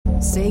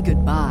Say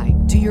goodbye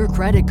to your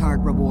credit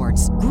card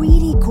rewards.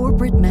 Greedy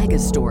corporate mega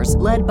stores,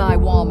 led by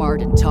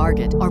Walmart and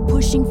Target, are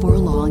pushing for a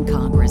law in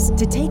Congress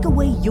to take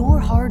away your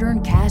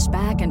hard-earned cash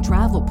back and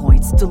travel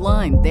points to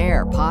line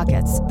their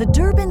pockets. The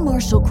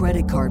Durbin-Marshall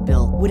credit card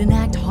bill would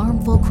enact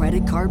harmful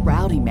credit card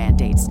routing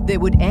mandates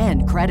that would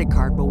end credit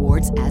card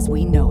rewards as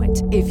we know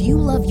it. If you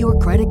love your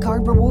credit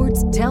card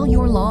rewards, tell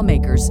your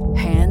lawmakers,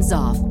 hands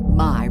off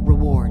my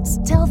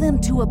rewards. Tell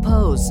them to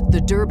oppose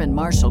the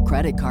Durbin-Marshall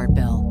credit card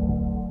bill.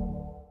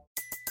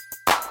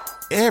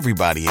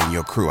 Everybody in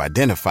your crew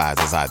identifies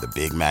as either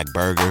Big Mac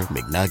Burger,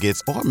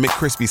 McNuggets, or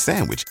McCrispy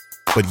Sandwich.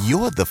 But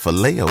you're the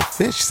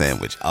Filet-O-Fish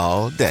Sandwich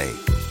all day.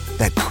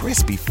 That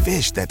crispy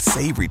fish, that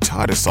savory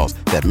tartar sauce,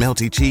 that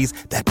melty cheese,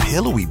 that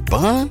pillowy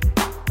bun.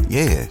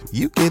 Yeah,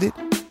 you get it.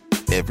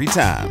 Every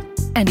time.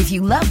 And if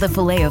you love the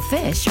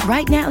Filet-O-Fish,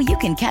 right now you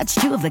can catch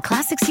two of the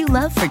classics you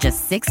love for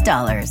just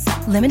 $6.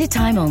 Limited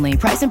time only.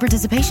 Price and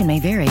participation may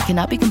vary.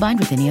 Cannot be combined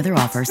with any other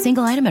offer.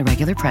 Single item at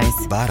regular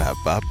price.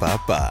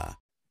 Ba-da-ba-ba-ba.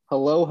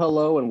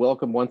 Hello, and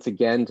welcome once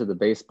again to the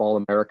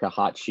Baseball America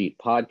Hot Sheet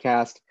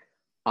podcast.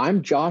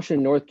 I'm Josh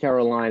in North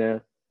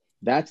Carolina.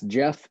 That's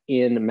Jeff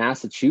in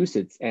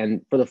Massachusetts.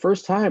 And for the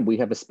first time, we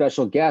have a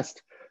special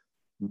guest,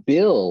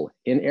 Bill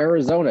in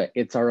Arizona.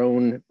 It's our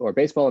own, or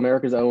Baseball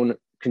America's own,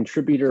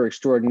 contributor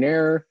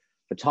extraordinaire,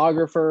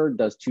 photographer,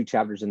 does 2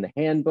 chapters in the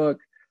handbook,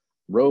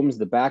 roams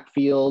the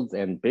backfields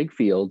and big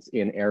fields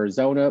in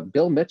Arizona.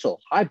 Bill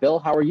Mitchell. Hi, Bill.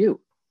 How are you?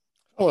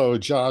 Hello,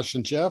 Josh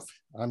and Jeff.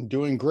 I'm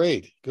doing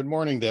great. Good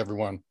morning to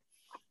everyone.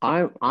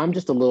 I'm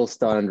just a little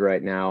stunned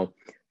right now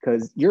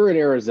because you're in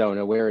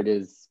Arizona where it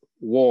is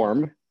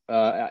warm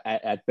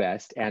at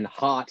best and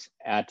hot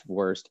at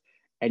worst,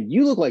 and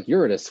you look like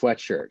you're in a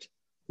sweatshirt,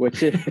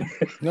 which is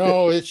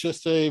No, it's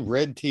just a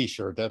red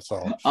T-shirt. That's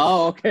all.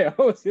 Oh, okay.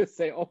 I was just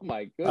saying, oh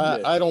my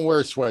goodness. I don't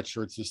wear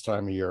sweatshirts this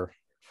time of year.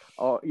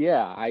 Oh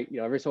yeah,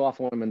 every so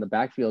often when I'm in the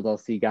backfield, I'll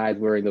see guys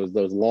wearing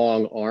those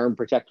long arm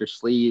protector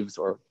sleeves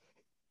or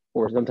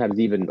sometimes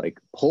even like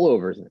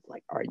pullovers. And it's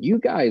like, are you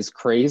guys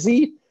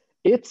crazy?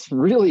 It's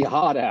really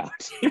hot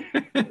out.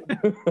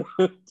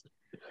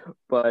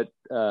 But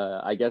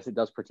I guess it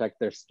does protect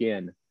their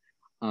skin.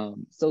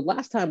 So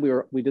last time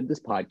we did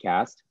this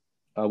podcast,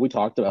 we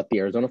talked about the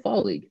Arizona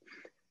Fall League.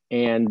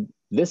 And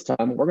this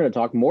time we're going to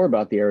talk more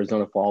about the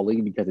Arizona Fall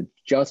League because it's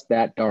just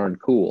that darn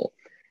cool.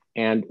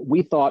 And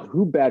we thought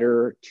who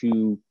better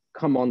to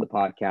come on the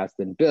podcast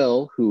than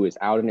Bill, who is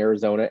out in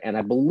Arizona. And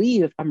I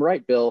believe, if I'm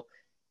right, Bill,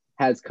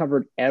 has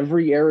covered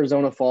every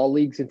Arizona Fall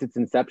League since its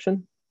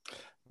inception.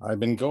 I've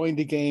been going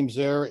to games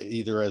there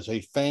either as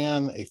a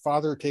fan, a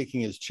father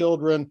taking his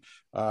children,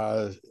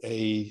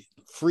 a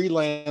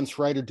freelance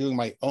writer doing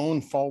my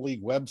own Fall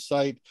League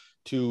website,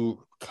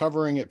 to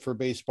covering it for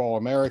Baseball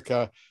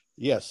America.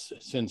 Yes,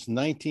 since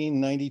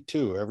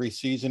 1992, every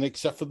season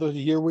except for the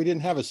year we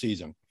didn't have a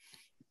season.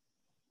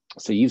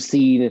 So you've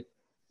seen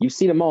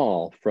them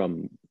all,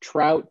 from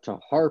Trout to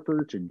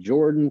Harper to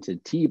Jordan to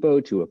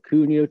Tebow to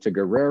Acuna to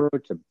Guerrero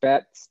to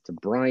Betts to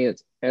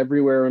Bryant,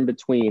 everywhere in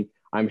between.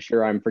 I'm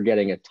sure I'm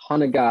forgetting a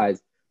ton of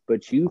guys,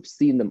 but you've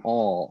seen them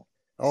all.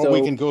 Oh, so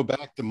we can go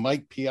back to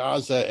Mike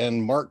Piazza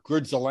and Mark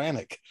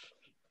Grudzielanek.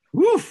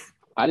 Woof!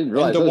 I didn't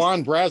realize. And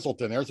DeJuan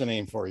Brazelton, there's a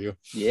name for you.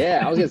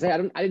 Yeah, I was gonna say I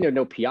didn't even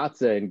know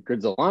Piazza and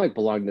Grudzielanek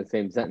belonged in the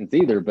same sentence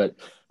either, but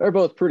they're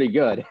both pretty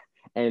good.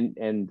 And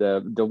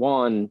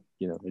DeJuan,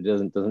 it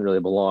doesn't really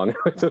belong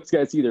with those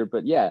guys either.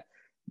 But yeah,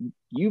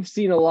 you've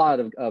seen a lot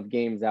of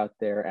games out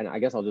there, and I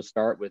guess I'll just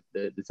start with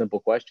the simple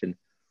question.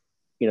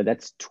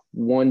 That's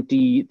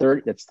 20,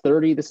 30, that's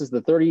 30. This is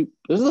the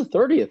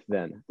 30th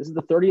then. This is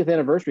the 30th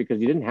anniversary because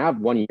you didn't have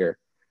 1 year.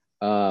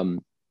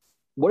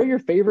 What are your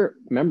favorite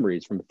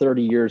memories from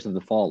 30 years of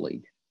the Fall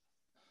League?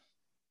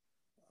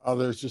 Oh,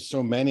 there's just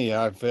so many.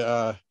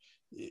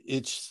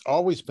 It's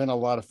always been a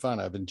lot of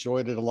fun. I've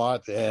enjoyed it a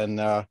lot.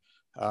 And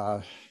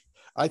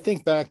I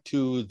think back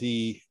to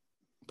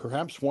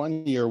perhaps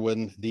 1 year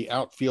when the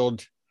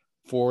outfield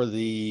for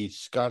the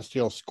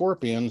Scottsdale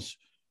Scorpions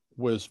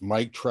was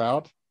Mike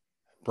Trout,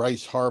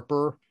 Bryce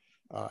Harper,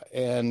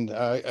 and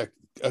a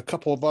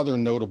couple of other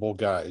notable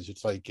guys.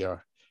 It's like,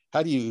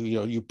 how do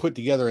you put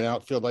together an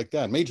outfield like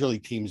that? Major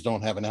league teams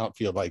don't have an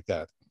outfield like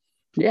that.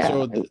 Yeah.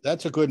 So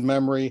that's a good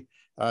memory.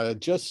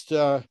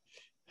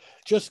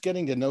 Just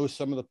getting to know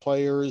some of the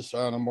players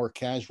on a more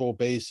casual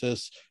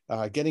basis,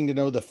 getting to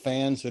know the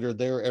fans that are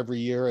there every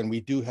year. And we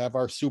do have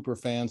our super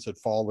fans at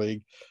Fall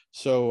League.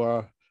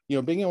 So,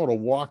 being able to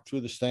walk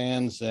through the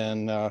stands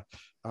and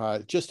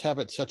just have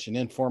it such an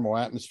informal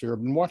atmosphere.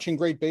 I've been watching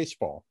great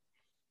baseball.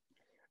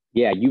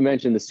 Yeah, you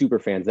mentioned the super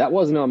fans. That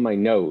wasn't on my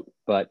note,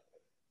 but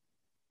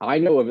I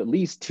know of at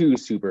least 2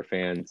 super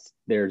fans.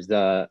 There's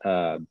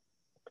the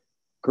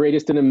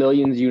Greatest in a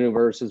Millions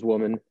Universes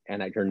woman,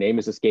 and her name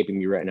is escaping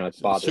me right now. It's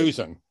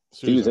bothering.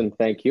 Susan,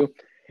 thank you.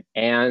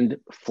 And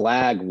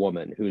Flag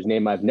Woman, whose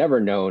name I've never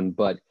known,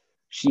 but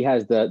she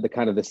has the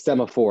kind of the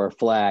semaphore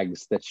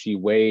flags that she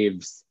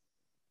waves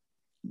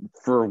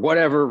for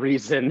whatever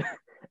reason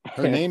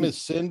Her name is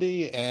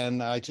Cindy,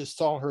 and I just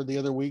saw her the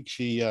other week.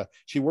 She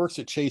works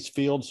at Chase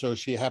Field, so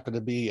she happened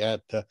to be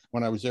at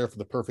when I was there for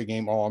the Perfect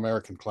Game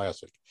All-American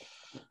Classic.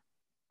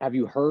 Have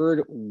you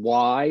heard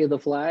why the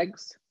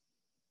flags?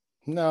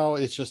 No,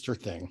 it's just her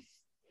thing.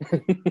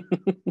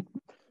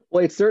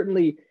 Well, it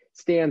certainly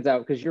stands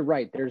out because you're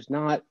right. There's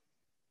not,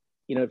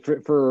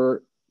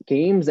 for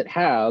games that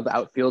have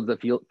outfields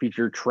that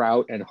feature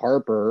Trout and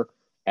Harper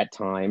at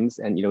times,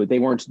 and they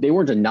weren't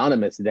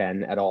anonymous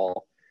then at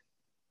all.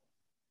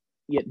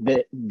 Yet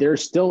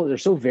there's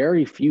so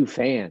very few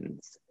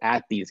fans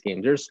at these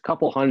games. There's a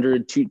couple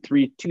hundred,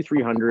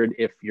 300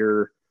 if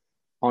you're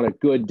on a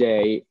good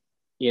day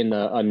in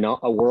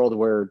a world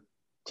where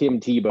Tim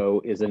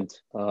Tebow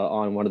isn't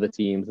on one of the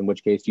teams, in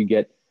which case you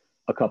get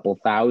a couple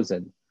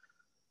thousand.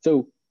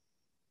 So,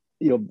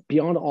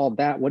 beyond all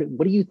that,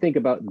 what do you think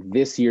about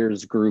this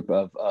year's group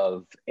of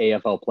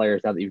AFL players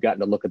now that you've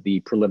gotten to look at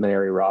the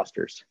preliminary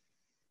rosters?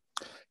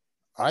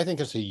 I think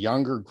it's a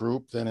younger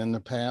group than in the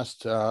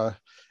past.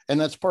 And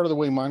that's part of the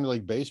way minor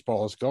league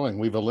baseball is going.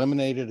 We've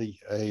eliminated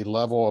a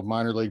level of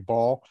minor league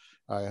ball.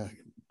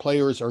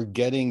 Players are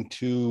getting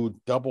to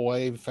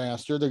AA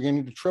faster. They're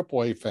getting to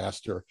AAA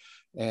faster.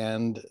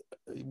 And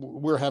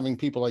we're having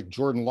people like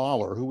Jordan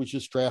Lawler, who was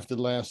just drafted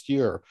last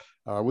year.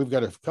 We've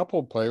got a couple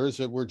of players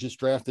that were just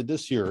drafted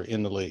this year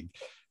in the league.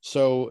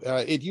 So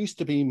it used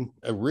to be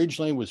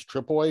originally was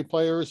AAA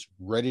players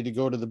ready to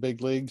go to the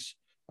big leagues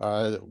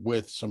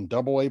with some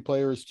AA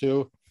players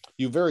too.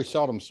 You very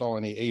seldom saw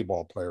any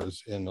A-ball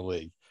players in the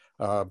league.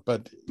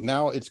 But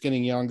now it's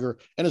getting younger.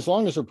 And as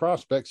long as they're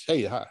prospects,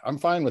 hey, I'm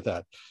fine with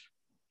that.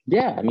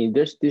 Yeah, I mean,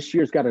 this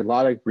year's got a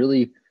lot of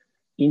really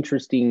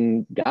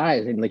interesting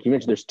guys. And like you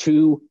mentioned, there's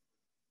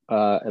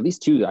at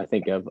least two, I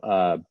think, of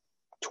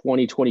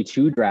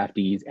 2022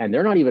 draftees, and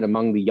they're not even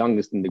among the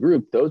youngest in the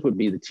group. Those would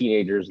be the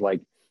teenagers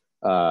like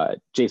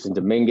Jason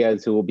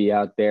Dominguez, who will be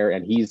out there.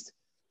 And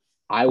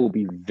I will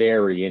be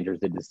very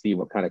interested to see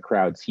what kind of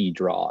crowds he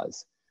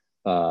draws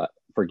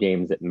for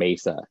games at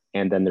Mesa.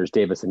 And then there's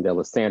Davison De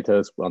Los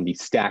Santos on the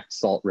stacked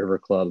Salt River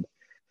Club.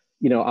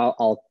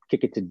 I'll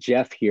kick it to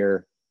Jeff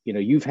here.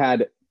 You've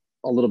had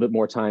a little bit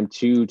more time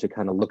too to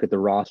kind of look at the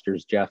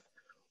rosters, Jeff.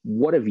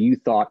 What have you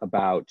thought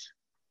about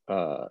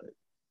the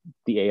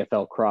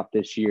AFL crop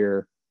this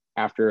year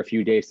after a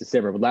few days to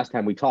simmer? But last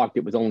time we talked,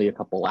 it was only a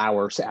couple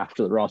hours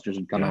after the rosters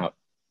had come out.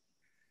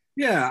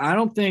 Yeah, I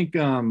don't think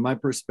my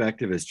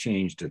perspective has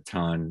changed a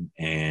ton.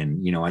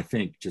 And, I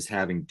think just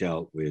having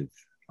dealt with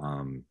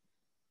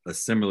a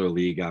similar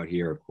league out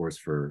here, of course,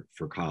 for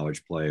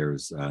college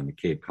players in the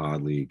Cape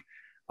Cod League,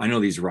 I know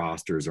these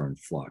rosters are in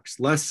flux,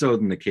 less so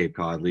than the Cape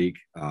Cod League,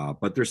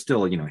 but there's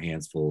still,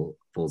 handfuls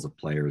of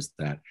players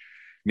that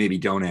maybe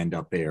don't end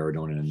up there or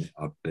don't end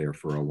up there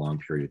for a long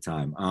period of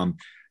time.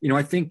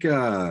 I think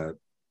the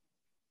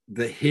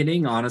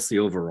hitting, honestly,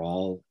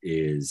 overall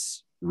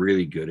is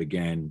really good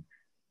again.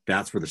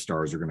 That's where the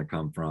stars are going to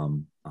come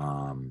from.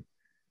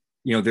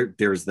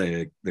 There's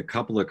the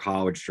couple of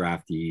college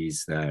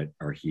draftees that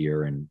are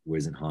here, and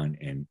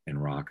Wisenhunt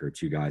and Rocker,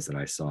 two guys that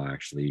I saw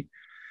actually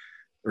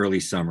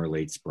early summer,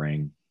 late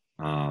spring.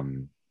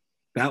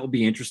 That will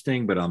be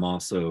interesting, but I'm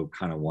also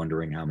kind of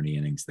wondering how many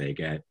innings they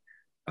get.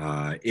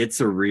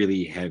 It's a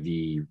really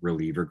heavy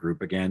reliever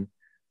group again,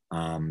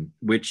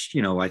 which,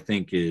 I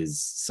think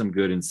is some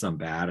good and some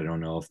bad. I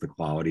don't know if the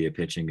quality of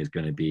pitching is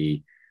going to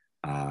be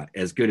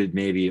as good as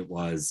maybe it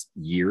was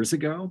years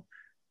ago.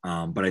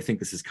 But I think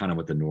this is kind of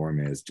what the norm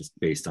is, just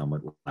based on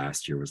what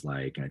last year was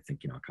like. And I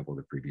think, a couple of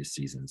the previous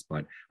seasons,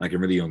 but I can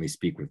really only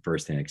speak with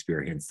firsthand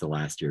experience the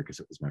last year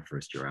because it was my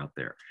first year out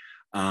there.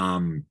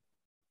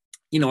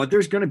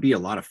 There's going to be a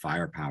lot of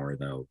firepower,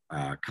 though,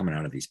 coming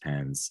out of these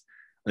pens.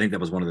 I think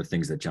that was one of the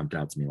things that jumped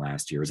out to me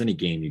last year. Is any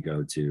game you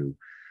go to,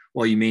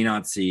 well, you may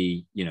not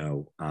see,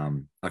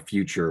 a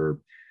future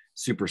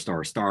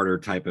superstar starter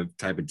type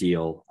of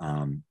deal.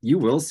 You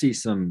will see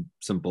some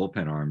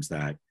bullpen arms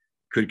that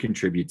could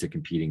contribute to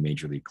competing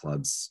major league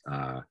clubs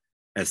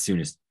as soon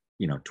as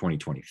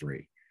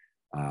 2023.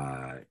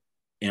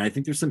 And I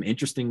think there's some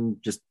interesting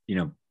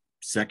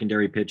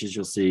secondary pitches.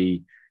 You'll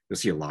see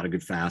a lot of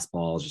good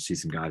fastballs. You'll see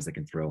some guys that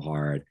can throw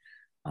hard.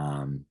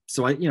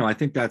 So I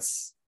think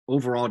that's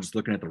overall, just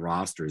looking at the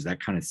rosters,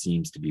 that kind of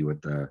seems to be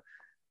what the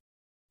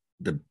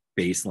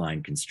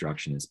baseline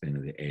construction has been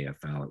of the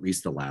AFL, at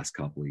least the last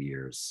couple of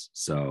years.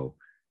 So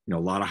a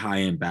lot of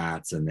high end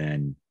bats, and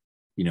then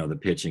the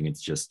pitching,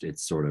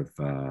 it's sort of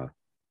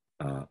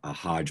a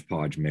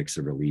hodgepodge mix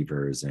of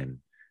relievers and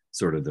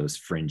sort of those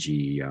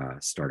fringy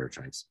starter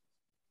types.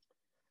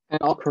 And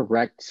I'll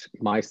correct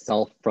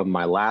myself from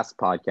our last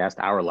podcast,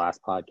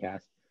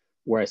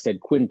 where I said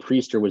Quinn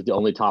Priester was the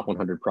only top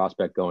 100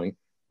 prospect going.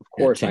 Of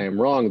course, I am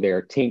wrong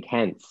there. Tink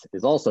Hence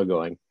is also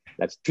going.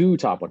 That's 2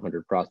 top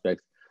 100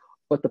 prospects.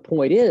 But the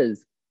point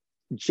is,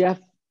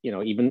 Jeff,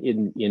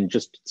 even in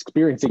just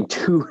experiencing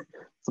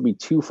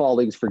two fall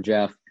leagues for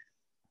Jeff,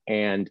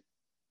 and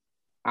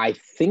I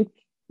think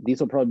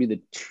these will probably be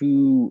the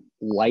 2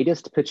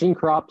 lightest pitching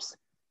crops.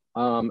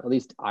 At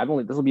least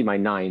this will be my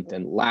 9th,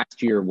 and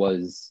last year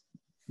was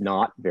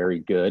not very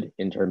good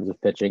in terms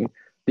of pitching.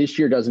 This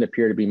year doesn't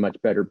appear to be much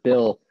better.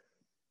 Bill,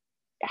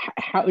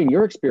 how, in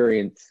your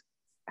experience,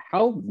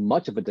 how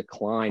much of a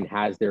decline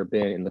has there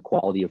been in the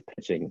quality of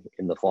pitching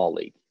in the fall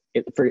league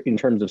in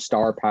terms of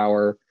star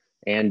power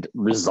and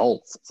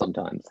results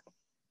sometimes?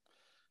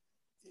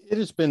 It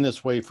has been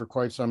this way for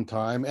quite some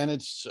time, and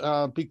it's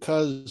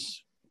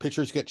because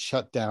pitchers get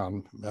shut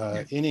down.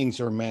 Innings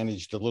are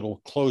managed a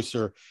little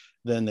closer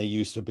than they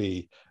used to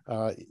be.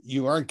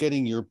 You aren't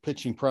getting your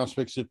pitching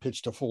prospects that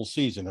pitched a full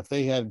season. If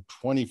they had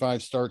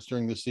 25 starts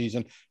during the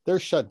season, they're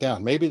shut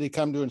down. Maybe they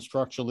come to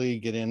Instructional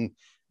League, get in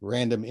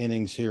random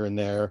innings here and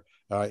there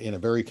in a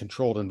very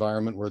controlled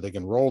environment where they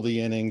can roll the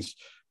innings.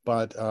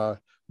 But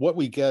what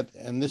we get,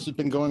 and this has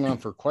been going on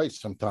for quite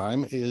some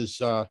time,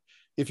 is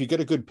if you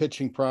get a good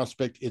pitching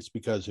prospect, it's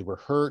because they were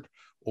hurt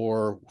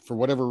or for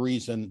whatever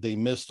reason, they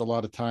missed a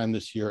lot of time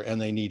this year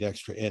and they need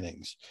extra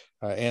innings.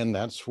 And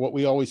that's what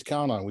we always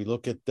count on. We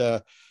look at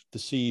to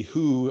see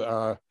who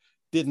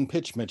didn't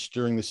pitch much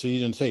during the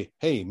season and say,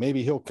 hey,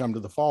 maybe he'll come to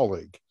the fall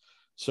league.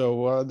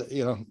 So,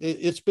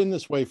 it's been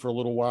this way for a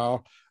little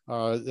while.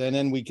 And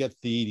then we get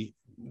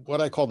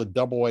what I call the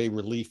AA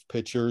relief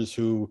pitchers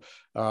who,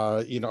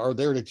 are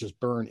there to just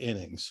burn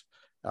innings.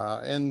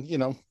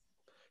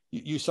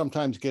 You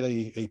sometimes get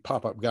a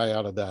pop-up guy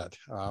out of that.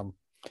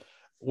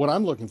 What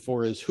I'm looking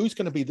for is who's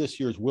going to be this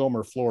year's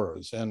Wilmer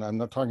Flores. And I'm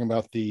not talking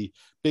about the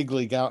big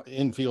league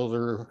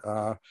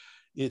infielder.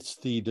 It's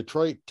the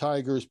Detroit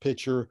Tigers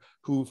pitcher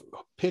who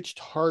pitched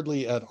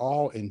hardly at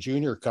all in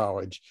junior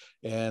college.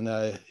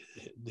 And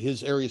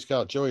his area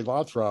scout, Joey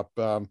Lothrop,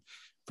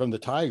 from the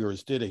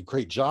Tigers, did a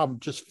great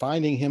job just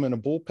finding him in a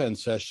bullpen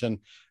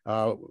session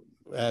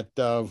at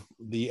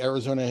the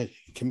Arizona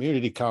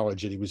Community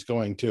College that he was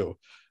going to.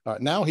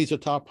 Now he's a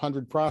top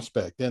 100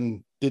 prospect.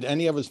 And did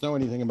any of us know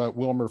anything about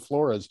Wilmer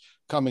Flores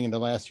coming into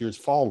last year's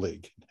fall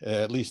league?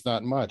 At least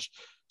not much.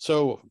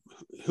 So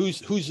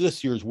who's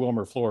this year's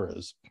Wilmer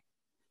Flores?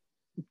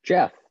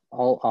 Jeff,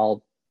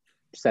 I'll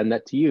send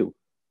that to you.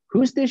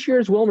 Who's this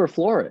year's Wilmer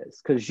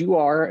Flores? Because you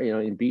are,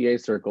 in BA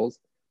circles,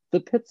 the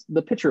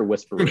pitcher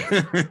whisperer.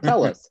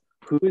 Tell us,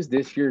 who is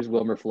this year's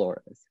Wilmer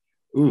Flores?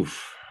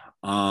 Oof.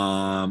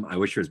 I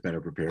wish I was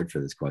better prepared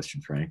for this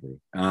question, frankly.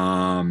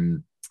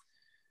 I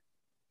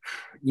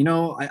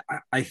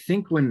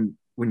think when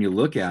you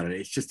look at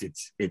it,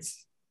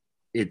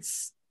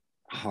 it's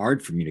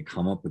hard for me to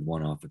come up with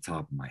one off the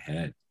top of my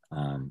head.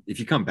 If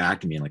you come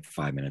back to me in like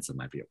 5 minutes, I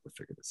might be able to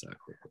figure this out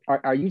quickly.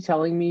 Are you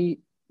telling me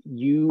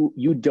you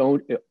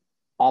don't,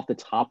 off the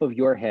top of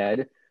your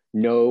head,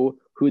 know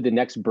who the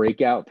next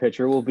breakout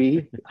pitcher will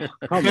be?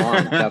 Come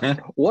on, Jeff.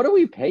 What do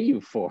we pay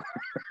you for?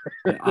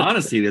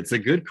 Honestly, that's a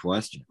good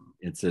question.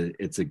 It's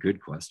a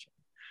good question.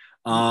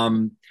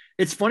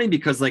 It's funny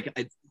because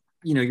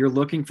you're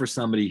looking for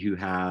somebody who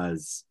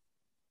has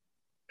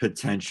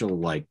potential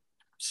like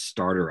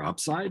starter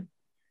upside.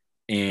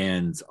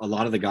 And a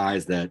lot of the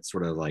guys that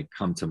sort of like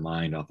come to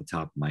mind off the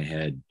top of my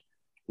head,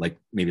 like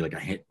maybe like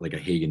a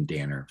Hagen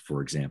Danner,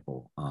 for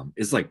example,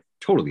 is like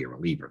totally a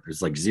reliever.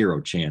 There's like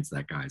zero chance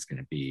that guy's going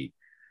to be,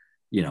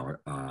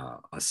 a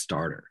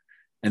starter.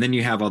 And then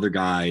you have other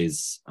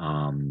guys,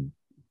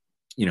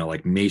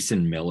 like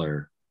Mason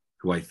Miller,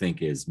 who I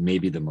think is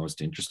maybe the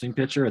most interesting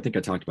pitcher. I think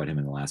I talked about him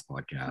in the last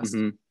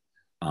podcast,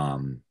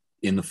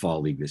 in the fall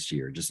league this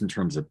year, just in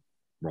terms of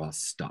raw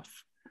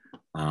stuff.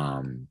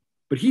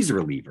 But he's a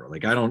reliever.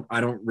 Like I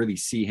don't really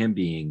see him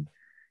being,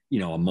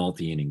 a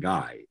multi-inning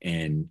guy.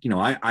 And,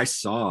 I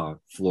saw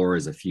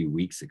Flores a few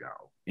weeks ago,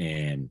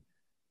 and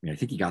I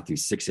think he got through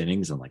 6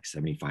 innings on like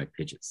 75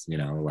 pitches,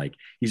 like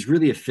he's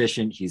really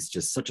efficient. He's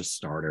just such a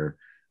starter.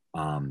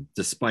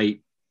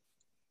 Despite,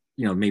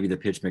 maybe the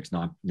pitch mix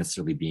not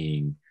necessarily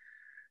being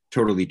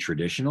totally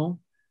traditional.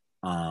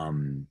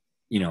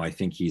 I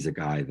think he's a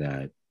guy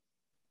that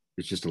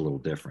is just a little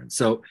different.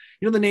 So,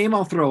 the name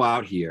I'll throw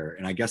out here,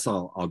 and I guess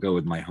I'll go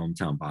with my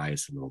hometown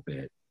bias a little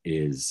bit,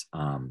 is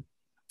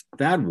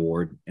Thad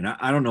Ward. And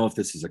I don't know if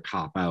this is a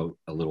cop out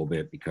a little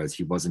bit because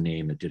he was a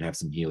name that did have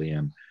some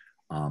helium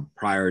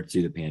prior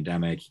to the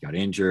pandemic. He got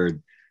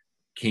injured,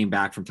 came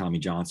back from Tommy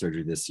John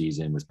surgery this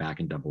season, was back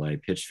in AA,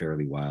 pitched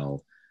fairly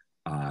well.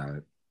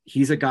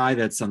 He's a guy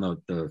that's on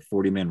the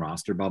 40-man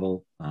roster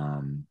bubble,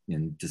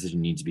 and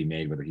decision needs to be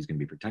made whether he's going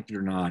to be protected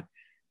or not.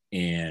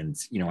 And,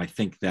 I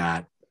think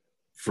that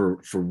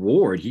for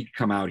Ward, he could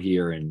come out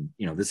here and,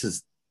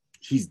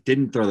 he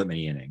didn't throw that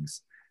many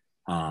innings.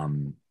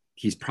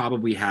 He's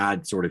probably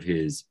had sort of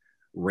his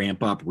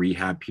ramp up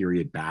rehab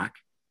period back.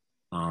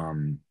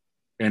 And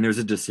there's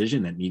a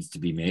decision that needs to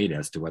be made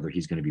as to whether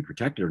he's going to be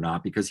protected or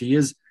not, because he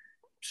is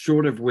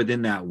sort of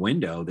within that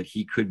window that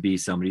he could be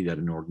somebody that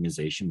an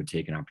organization would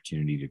take an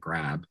opportunity to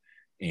grab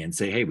and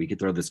say, hey, we could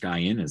throw this guy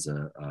in as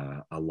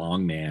a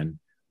long man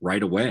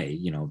right away,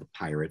 the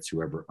Pirates,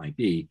 whoever it might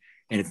be.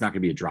 And it's not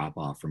going to be a drop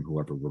off from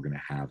whoever we're going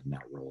to have in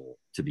that role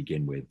to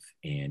begin with.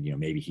 And,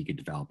 maybe he could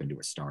develop into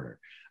a starter.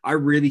 I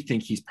really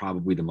think he's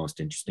probably the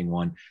most interesting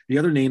one. The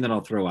other name that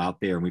I'll throw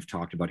out there, and we've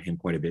talked about him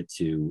quite a bit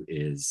too,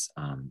 is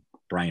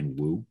Brian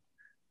Wu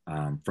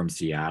from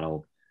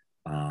Seattle.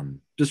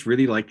 Just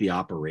really like the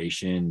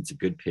operation. It's a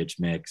good pitch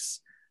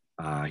mix.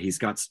 He's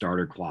got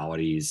starter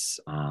qualities.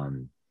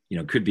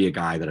 Could be a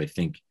guy that I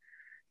think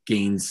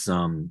gains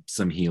some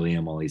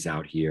helium while he's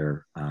out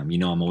here.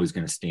 I'm always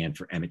going to stand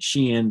for Emmett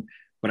Sheehan,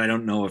 but I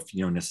don't know if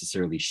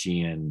necessarily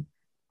Sheehan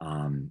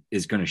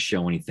is going to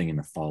show anything in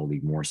the fall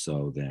league more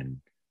so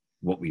than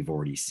what we've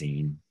already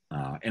seen.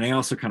 And I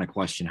also kind of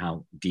question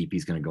how deep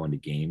he's going to go into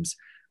games.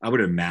 I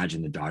would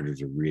imagine the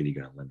Dodgers are really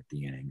going to limit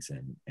the innings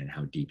and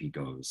how deep he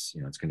goes.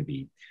 It's going to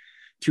be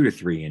 2 to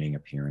 3 inning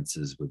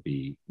appearances would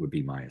be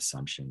my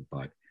assumption.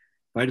 But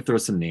if I had to throw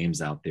some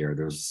names out there,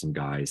 those are some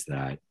guys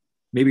that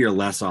maybe are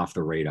less off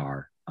the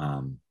radar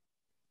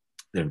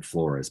than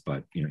Flores,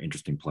 but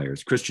interesting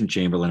players. Christian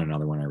Chamberlain,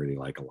 another one I really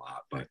like a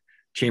lot, but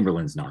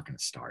Chamberlain's not going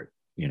to start,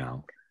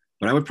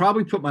 But I would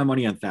probably put my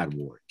money on Thad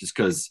Ward just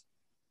because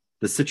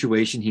the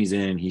situation he's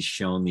in, he's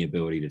shown the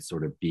ability to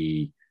sort of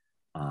be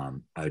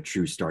a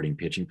true starting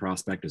pitching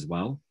prospect as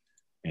well.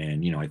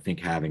 And, I think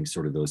having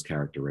sort of those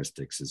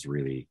characteristics is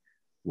really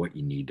what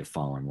you need to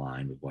fall in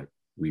line with what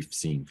we've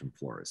seen from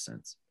Flores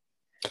since.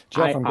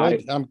 Jeff,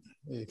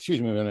 excuse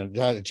me a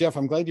minute. Jeff,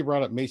 I'm glad you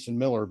brought up Mason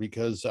Miller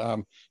because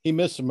he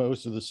missed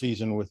most of the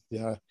season with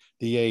the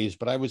A's,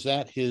 but I was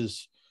at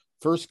his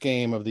first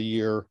game of the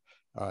year.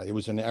 It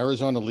was in the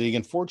Arizona League.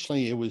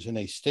 Unfortunately, it was in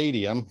a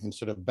stadium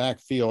instead of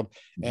backfield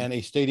and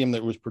a stadium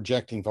that was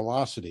projecting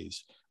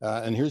velocities.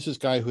 And here's this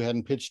guy who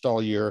hadn't pitched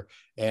all year.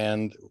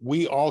 And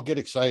we all get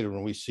excited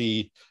when we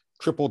see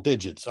triple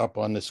digits up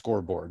on the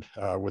scoreboard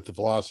with the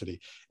velocity.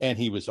 And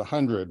he was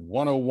 100,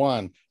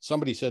 101.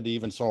 Somebody said they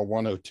even saw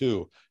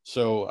 102.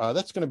 So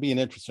that's going to be an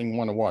interesting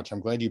one to watch.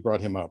 I'm glad you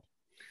brought him up.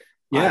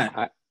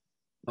 Yeah.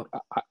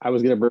 I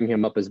was going to bring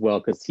him up as well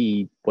because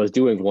he was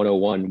doing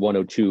 101,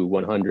 102,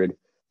 100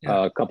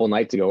 a couple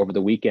nights ago over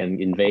the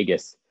weekend in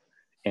Vegas.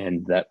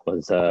 And that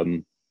was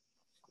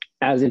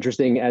as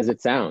interesting as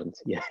it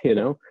sounds.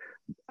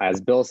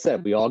 As Bill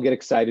said, we all get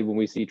excited when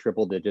we see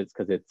triple digits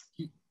because it's,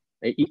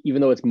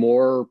 even though it's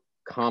more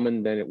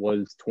common than it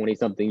was 20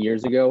 something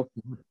years ago,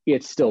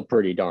 it's still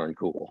pretty darn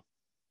cool.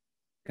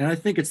 And I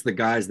think it's the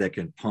guys that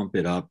can pump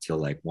it up to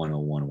like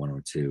 101,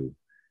 102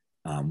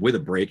 with a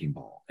breaking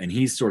ball. And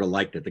he's sort of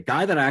like that. The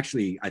guy that I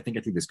think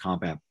I threw this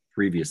comp at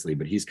previously,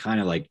 but he's kind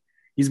of like,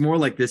 he's more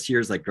like this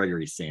year's like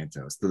Gregory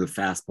Santos. So the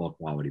fastball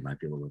quality might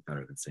be a little bit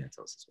better than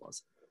Santos's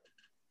was.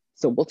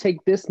 So we'll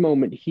take this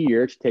moment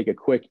here to take a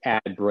quick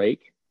ad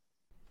break.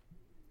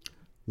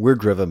 We're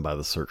driven by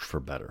the search for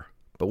better.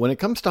 But when it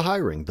comes to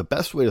hiring, the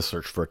best way to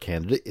search for a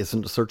candidate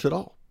isn't to search at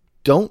all.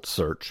 Don't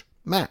search,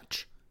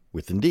 match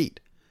with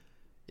Indeed.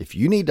 If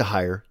you need to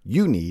hire,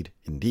 you need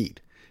Indeed.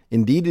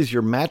 Indeed is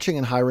your matching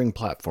and hiring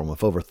platform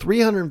with over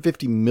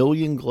 350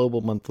 million global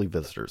monthly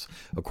visitors,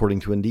 according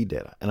to Indeed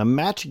data, and a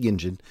matching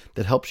engine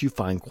that helps you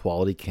find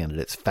quality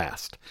candidates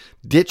fast.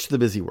 Ditch the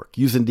busy work.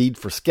 Use Indeed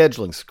for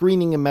scheduling,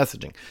 screening, and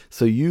messaging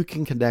so you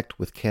can connect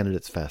with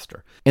candidates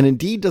faster. And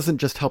Indeed doesn't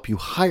just help you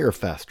hire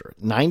faster.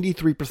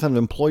 93% of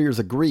employers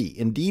agree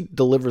Indeed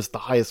delivers the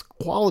highest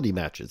quality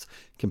matches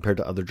compared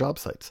to other job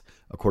sites,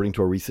 according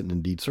to a recent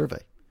Indeed survey.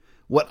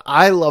 What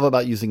I love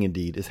about using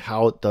Indeed is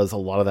how it does a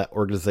lot of that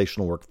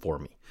organizational work for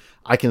me.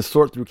 I can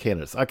sort through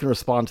candidates. I can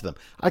respond to them.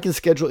 I can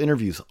schedule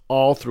interviews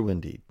all through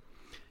Indeed.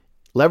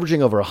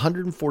 Leveraging over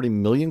 140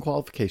 million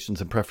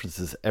qualifications and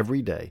preferences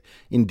every day,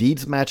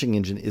 Indeed's matching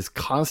engine is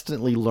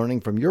constantly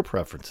learning from your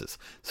preferences.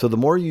 So the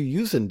more you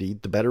use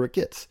Indeed, the better it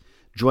gets.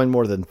 Join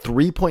more than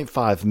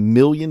 3.5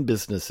 million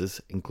businesses,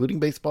 including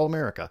Baseball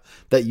America,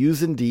 that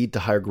use Indeed to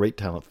hire great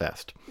talent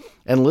fast.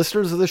 And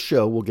listeners of the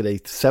show will get a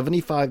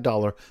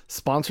 $75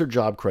 sponsored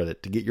job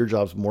credit to get your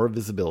jobs more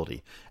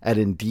visibility at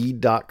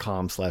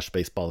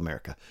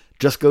Indeed.com/BaseballAmerica.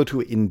 Just go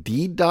to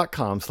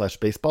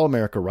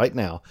Indeed.com/BaseballAmerica right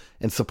now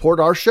and support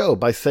our show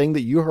by saying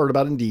that you heard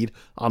about Indeed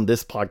on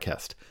this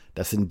podcast.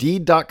 That's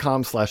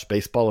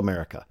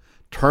Indeed.com/BaseballAmerica.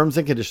 Terms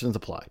and conditions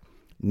apply.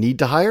 Need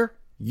to hire?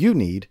 You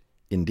need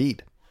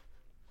Indeed.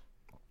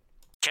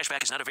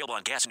 Cashback is not available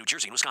on gas in New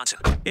Jersey and Wisconsin.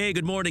 Hey,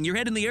 good morning. You're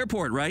heading to the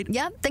airport, right?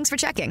 Yep, thanks for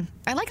checking.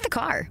 I like the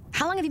car.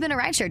 How long have you been a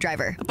rideshare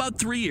driver? About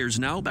 3 years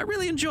now. I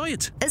really enjoy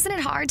it. Isn't it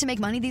hard to make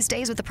money these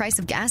days with the price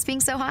of gas being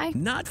so high?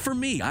 Not for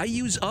me. I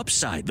use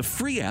Upside, the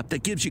free app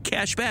that gives you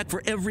cash back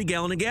for every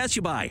gallon of gas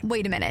you buy.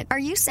 Wait a minute. Are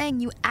you saying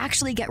you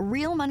actually get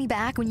real money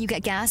back when you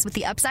get gas with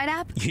the Upside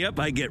app? Yep,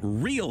 I get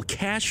real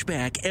cash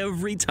back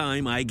every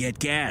time I get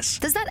gas.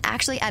 Does that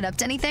actually add up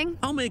to anything?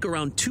 I'll make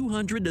around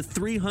 $200 to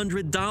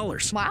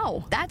 $300.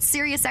 Wow, that's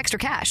serious extra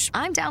cash.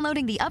 I'm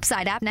downloading the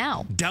Upside app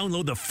now.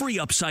 Download the free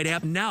Upside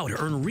app now to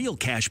earn real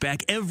cash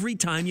back every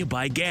time you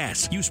buy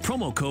gas. Use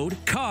promo code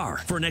CAR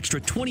for an extra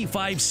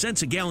 25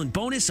 cents a gallon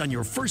bonus on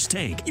your first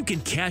tank. You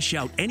can cash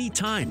out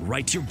anytime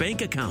right to your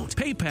bank account,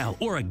 PayPal,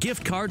 or a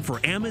gift card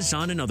for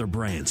Amazon and other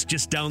brands.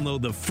 Just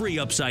download the free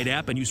Upside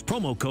app and use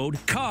promo code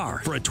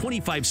CAR for a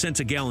 25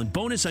 cents a gallon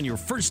bonus on your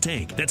first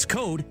tank. That's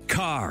code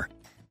CAR.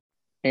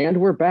 And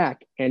we're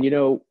back. And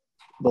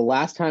the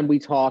last time we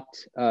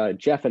talked,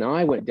 Jeff and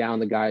I went down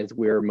the guys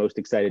we're most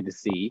excited to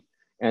see,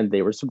 and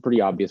they were some pretty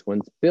obvious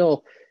ones.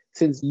 Bill,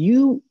 since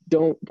you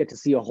don't get to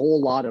see a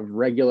whole lot of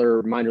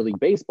regular minor league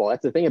baseball,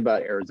 that's the thing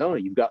about Arizona.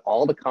 You've got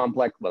all the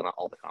complex, well, not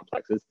all the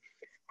complexes,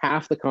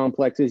 half the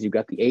complexes. You've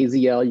got the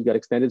AZL, you've got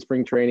extended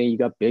spring training, you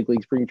got big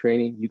league spring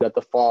training, you got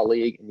the fall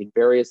league and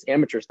various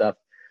amateur stuff,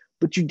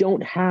 but you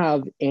don't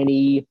have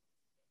any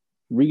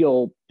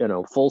real,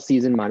 full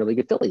season minor league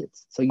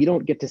affiliates. So you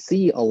don't get to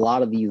see a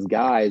lot of these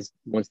guys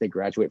once they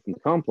graduate from the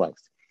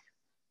complex.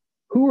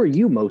 Who are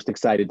you most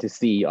excited to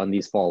see on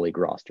these fall league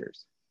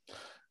rosters?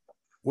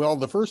 Well,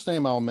 the first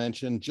name I'll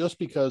mention, just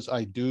because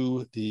I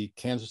do the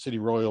Kansas City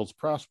Royals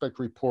prospect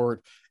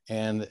report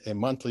and a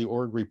monthly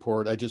org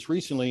report, I just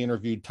recently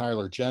interviewed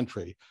Tyler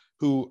Gentry,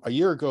 who a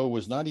year ago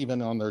was not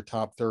even on their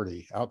top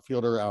 30,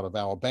 outfielder out of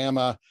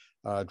Alabama,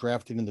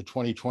 drafted in the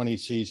 2020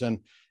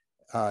 season.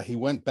 He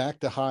went back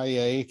to high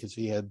A because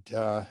he had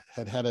a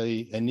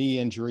knee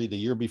injury the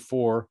year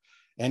before,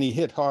 and he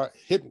hit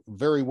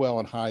very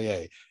well in high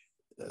A.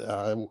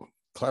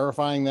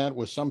 Clarifying that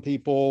with some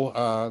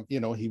people,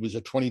 he was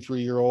a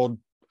 23-year-old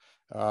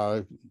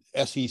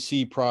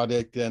SEC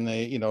product,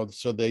 and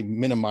so they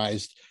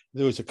minimized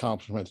those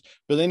accomplishments.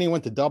 But then he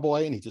went to Double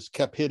A, and he just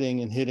kept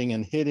hitting and hitting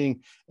and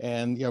hitting.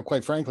 And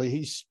quite frankly,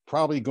 he's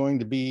probably going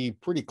to be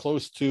pretty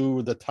close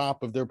to the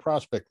top of their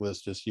prospect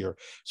list this year.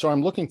 So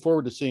I'm looking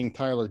forward to seeing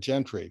Tyler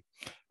Gentry.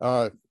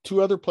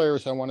 Two other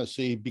players I want to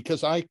see,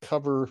 because I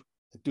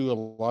do a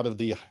lot of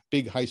the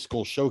big high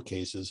school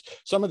showcases.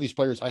 Some of these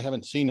players I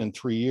haven't seen in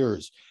 3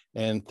 years.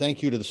 And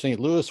thank you to the St.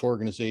 Louis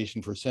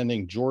organization for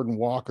sending Jordan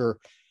Walker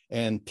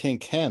and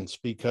Tink Hence,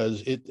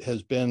 because it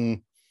has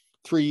been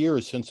 3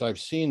 years since I've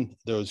seen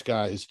those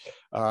guys.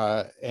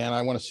 And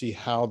I want to see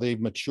how they've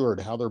matured,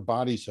 how their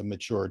bodies have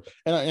matured.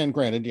 And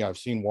granted, I've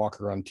seen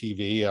Walker on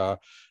TV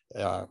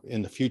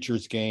in the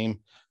Futures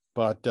game,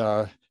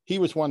 but he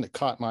was one that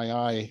caught my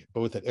eye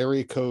both at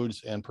Area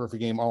Codes and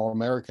Perfect Game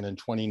All-American in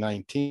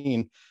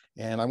 2019.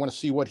 And I want to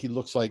see what he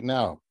looks like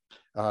now.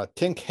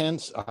 Tink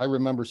Hence, I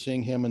remember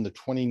seeing him in the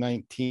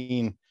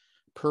 2019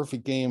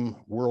 Perfect Game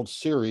World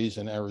Series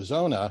in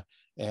Arizona.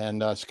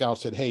 And Scout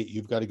said, "Hey,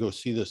 you've got to go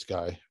see this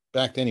guy."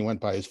 Back then he went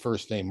by his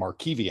first name,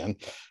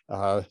 Markevian.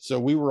 So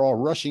we were all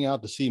rushing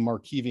out to see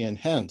Markevian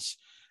Hence.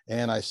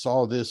 And I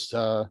saw this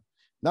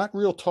not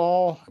real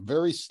tall,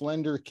 very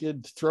slender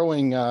kid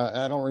throwing.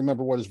 I don't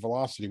remember what his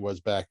velocity was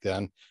back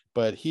then,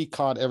 but he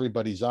caught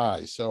everybody's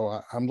eyes.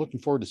 So I'm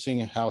looking forward to seeing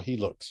how he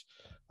looks.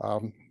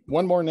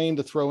 One more name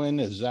to throw in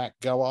is Zach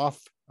Geloff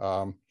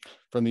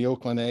from the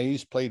Oakland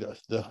A's. Played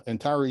the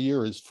entire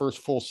year, his first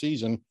full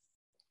season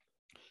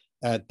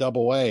at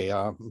Double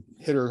A,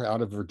 hitter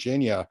out of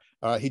Virginia.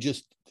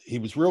 He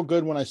was real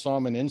good when I saw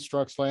him in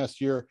Instructs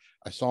last year.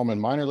 I saw him in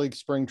minor league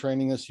spring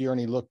training this year, and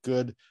he looked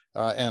good.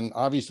 And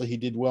obviously he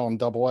did well in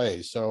Double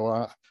A. So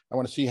I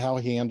want to see how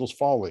he handles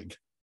fall league.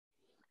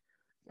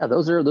 Yeah,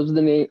 those are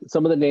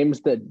some of the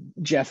names that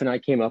Jeff and I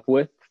came up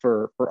with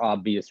for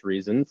obvious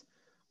reasons.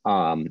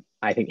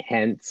 I think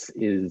Hence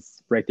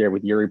is right there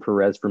with Yuri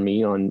Perez for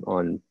me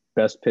on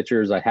best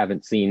pitchers I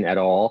haven't seen at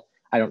all.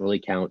 I don't really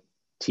count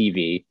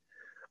TV.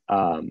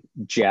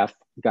 Jeff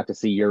got to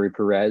see Yuri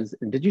Perez.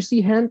 And did you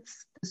see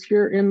Hence this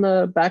year in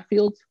the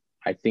backfield?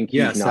 I think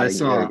yes, I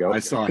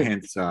saw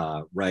Hence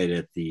right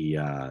at the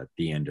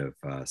end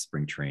of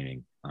spring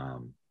training.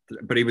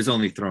 But he was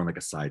only throwing like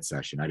a side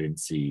session. I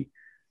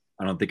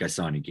don't think I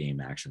saw any game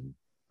action,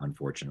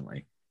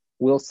 unfortunately.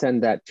 We'll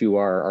send that to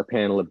our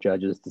panel of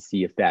judges to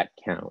see if that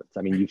counts.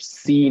 I mean, you've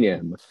seen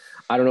him.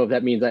 I don't know if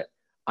that means that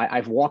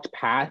I've walked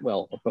past,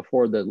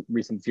 before the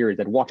recent series,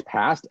 I'd walked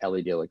past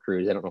Elly De La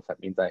Cruz. I don't know if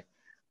that means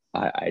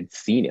I'd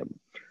seen him.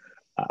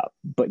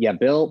 But yeah,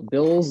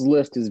 Bill's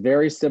list is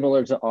very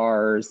similar to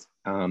ours.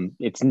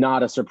 It's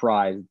not a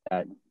surprise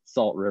that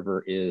Salt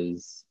River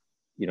is,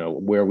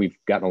 where we've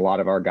gotten a lot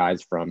of our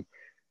guys from.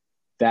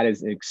 That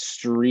is an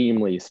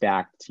extremely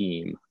stacked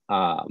team.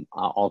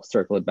 I'll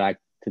circle it back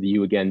to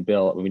you again,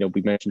 Bill.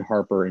 We mentioned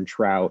Harper and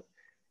Trout.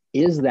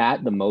 Is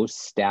that the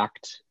most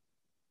stacked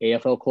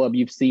AFL club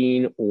you've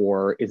seen,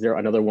 or is there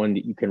another one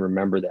that you can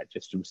remember that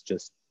was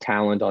just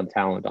talent on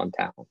talent on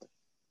talent?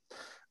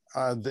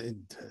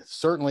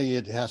 Certainly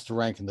it has to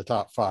rank in the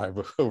top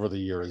 5 over the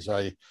years.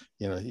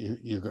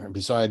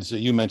 Besides,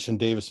 you mentioned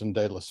Davison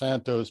De Los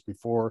Santos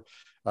before.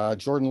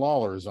 Jordan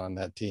Lawler is on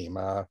that team.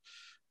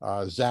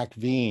 Zach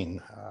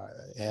Veen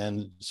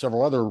and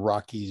several other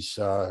Rockies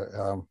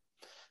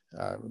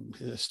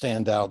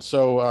stand out.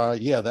 So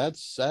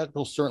that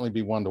will certainly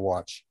be one to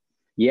watch.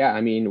 Yeah,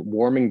 I mean,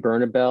 Warming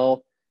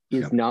Bernabel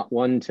is not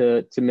one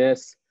to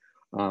miss.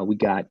 We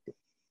got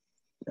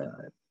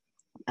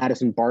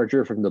Addison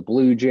Barger from the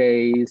Blue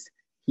Jays.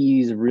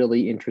 He's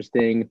really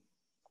interesting.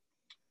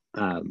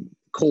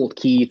 Colt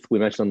Keith, we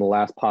mentioned on the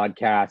last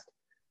podcast,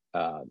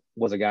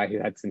 was a guy who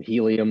had some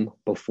helium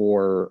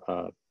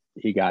before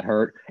he got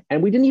hurt.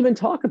 And we didn't even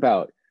talk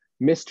about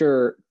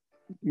Mr.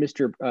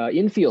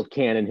 Infield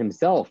Cannon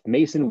himself,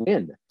 Mason Wynn.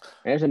 And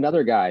there's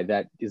another guy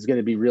that is going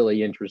to be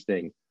really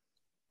interesting.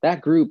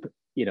 That group,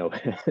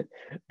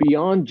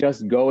 beyond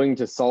just going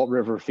to Salt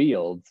River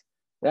Fields,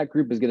 that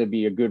group is going to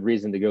be a good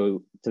reason to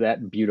go to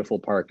that beautiful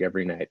park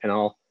every night. And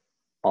I'll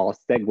I'll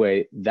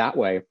segue that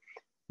way.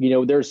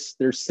 There's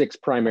 6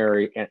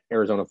 primary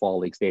Arizona Fall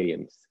League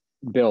stadiums.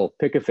 Bill,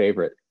 pick a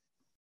favorite.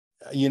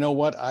 You know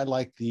what? I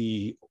like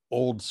the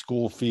old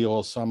school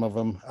feel. Some of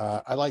them.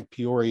 I like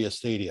Peoria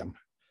Stadium.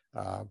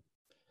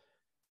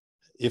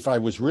 If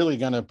we were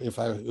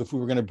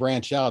going to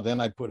branch out, then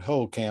I'd put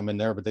Hohokam in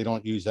there, but they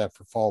don't use that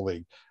for Fall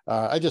League.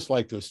 I just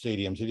like those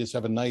stadiums. They just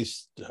have a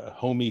nice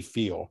homey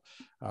feel.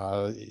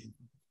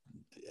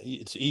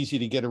 It's easy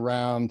to get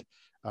around.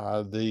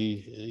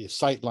 The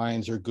sight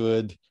lines are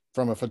good.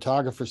 From a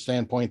photographer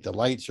standpoint, the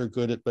lights are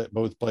good at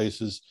both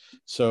places.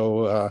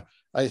 So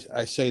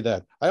I say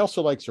that. I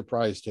also like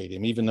Surprise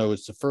Stadium, even though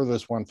it's the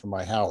furthest one from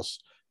my house.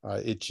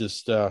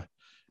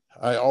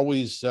 I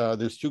always,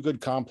 there's 2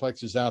 good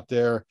complexes out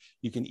there.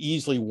 You can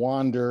easily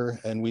wander,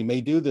 and we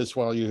may do this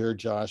while you're here,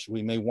 Josh.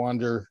 We may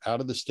wander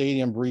out of the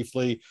stadium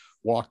briefly,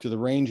 walk to the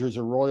Rangers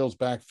or Royals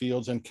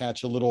backfields, and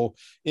catch a little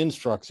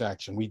Instructs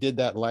action. We did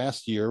that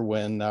last year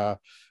when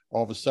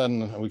all of a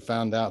sudden we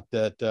found out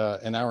that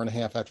an hour and a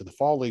half after the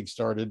Fall League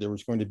started, there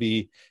was going to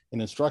be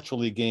an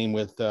Instructional League game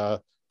with the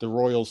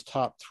Royals'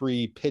 top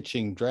 3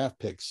 pitching draft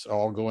picks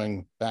all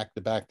going back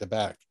to back to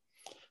back.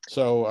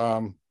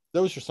 So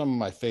those are some of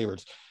my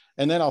favorites.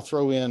 And then I'll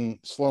throw in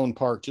Sloan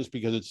Park just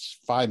because it's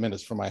 5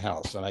 minutes from my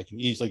house and I can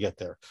easily get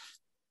there.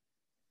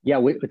 Yeah,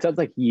 it sounds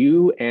like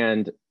you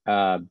and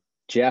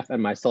Jeff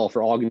and myself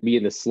are all going to be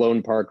in the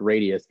Sloan Park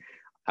radius.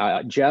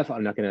 Jeff,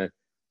 I'm not going to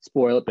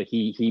spoil it, but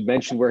he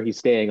mentioned where he's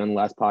staying on the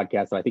last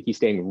podcast. So I think he's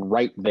staying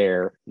right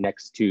there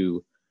next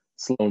to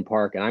Sloan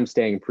Park, and I'm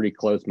staying pretty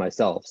close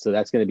myself. So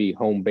that's going to be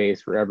home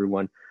base for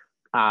everyone.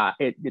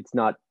 It's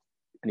not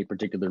any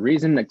particular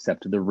reason,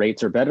 except the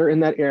rates are better in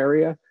that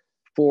area.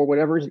 For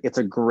whatever, it's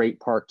a great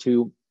park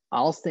too.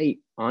 I'll say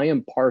I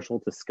am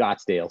partial to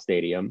Scottsdale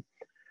Stadium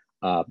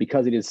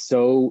because it is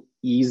so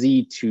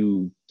easy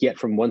to get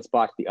from one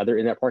spot to the other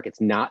in that park.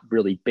 It's not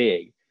really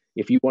big.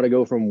 If you want to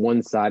go from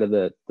one side of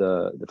the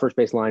first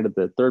base line to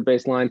the third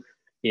base line,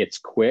 it's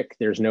quick.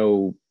 There's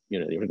no, you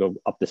want to go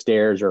up the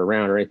stairs or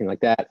around or anything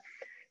like that.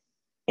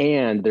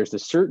 And there's a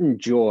certain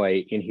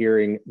joy in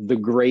hearing the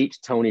great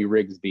Tony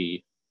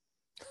Rigsby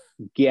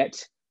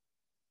get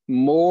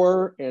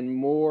more and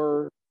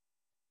more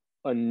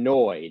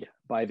annoyed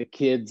by the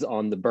kids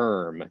on the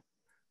berm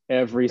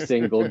every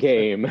single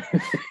game.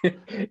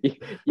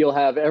 You'll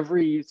have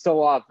every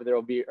so often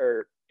there'll be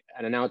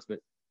an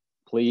announcement,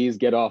 please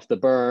get off the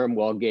berm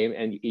while game,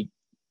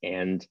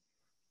 and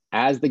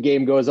as the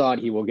game goes on,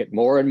 he will get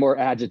more and more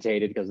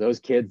agitated because those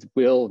kids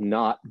will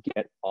not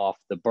get off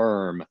the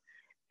berm,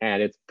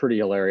 and it's pretty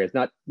hilarious.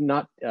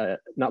 Not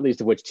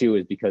least of which too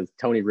is because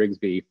Tony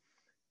Rigsby,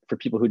 for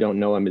people who don't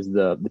know him, is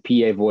the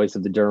PA voice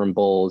of the Durham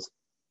Bulls.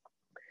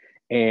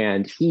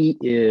 And he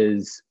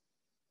is,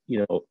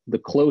 the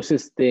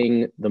closest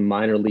thing the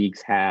minor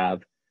leagues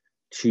have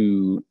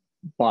to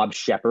Bob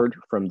Shepard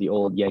from the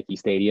old Yankee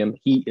Stadium.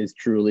 He is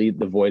truly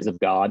the voice of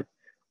God.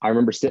 I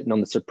remember sitting on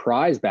the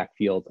Surprise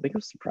backfield. I think it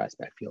was Surprise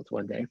backfield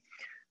one day.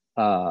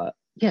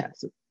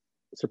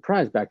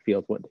 Surprise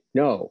backfield one day.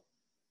 No.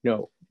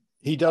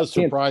 He does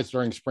Surprise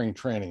during spring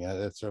training.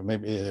 So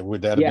maybe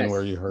would that have been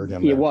where you heard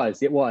him? It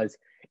was.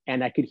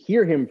 And I could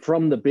hear him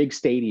from the big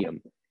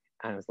stadium.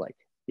 I was like,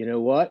 you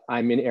know what?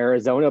 I'm in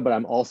Arizona, but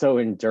I'm also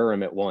in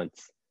Durham at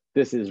once.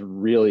 This is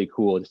really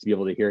cool just to be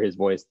able to hear his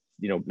voice,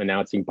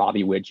 announcing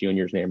Bobby Witt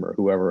Jr.'s name or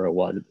whoever it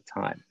was at the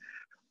time.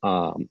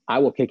 I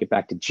will kick it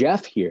back to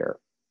Jeff here.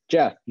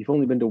 Jeff, you've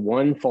only been to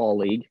one Fall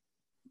League.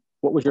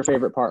 What was your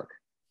favorite park?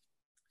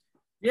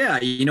 Yeah,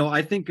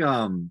 I think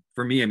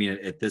for me,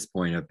 at this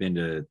point, I've been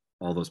to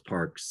all those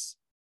parks.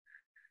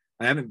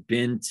 I haven't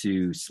been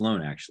to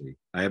Sloan, actually.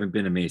 I haven't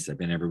been to Mesa. I've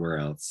been everywhere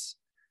else.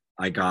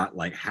 I got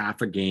like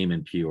half a game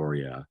in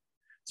Peoria.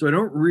 So I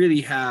don't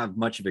really have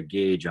much of a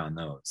gauge on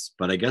those.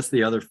 But I guess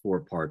the other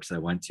 4 parks I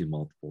went to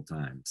multiple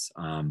times.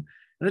 And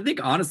I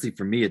think, honestly,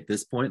 for me at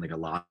this point, like a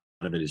lot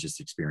of it is just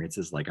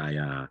experiences. Like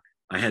I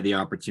had the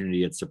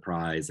opportunity at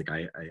Surprise.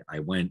 Like I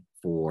went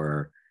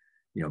for,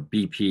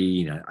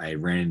 BP. I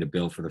ran into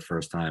Bill for the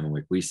first time,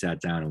 and we sat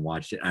down and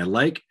watched it. I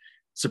like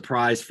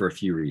Surprise for a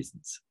few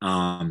reasons.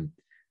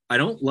 I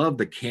don't love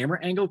the camera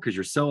angle because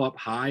you're so up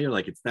high.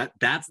 Like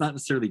that's not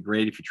necessarily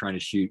great if you're trying to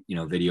shoot,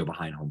 video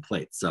behind home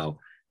plate. So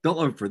don't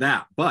love it for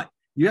that. But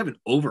you have an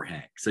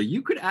overhang, so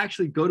you could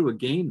actually go to a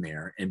game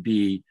there and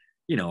be,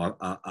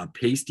 a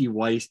pasty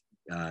white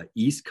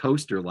East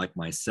Coaster like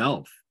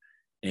myself,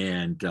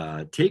 and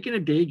take in a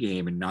day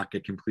game and not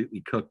get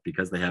completely cooked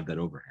because they have that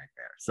overhang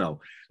there.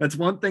 So that's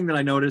one thing that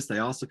I noticed. I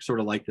also sort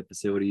of like the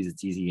facilities.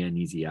 It's easy in,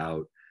 easy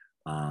out,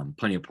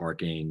 plenty of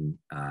parking.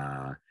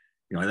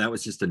 That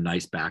was just a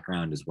nice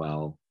background as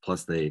well.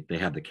 Plus they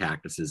have the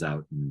cactuses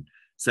out in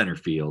center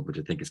field, which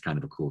I think is kind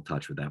of a cool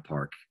touch with that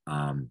park.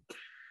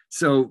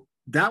 So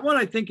that one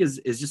I think is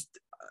just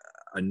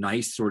a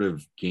nice sort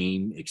of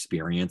game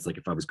experience. Like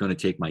if I was going to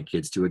take my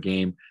kids to a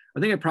game, I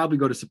think I'd probably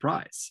go to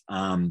Surprise.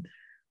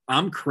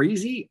 I'm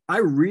crazy. I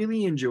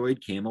really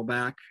enjoyed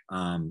Camelback.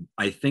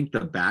 I think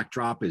the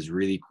backdrop is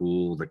really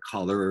cool. The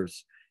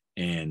colors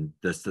and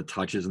the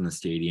touches in the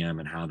stadium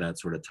and how that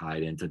sort of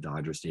tied into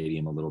Dodger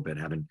Stadium a little bit,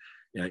 having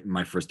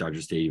my first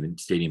Dodger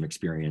Stadium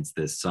experience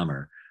this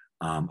summer.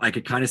 I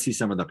could kind of see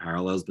some of the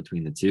parallels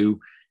between the two.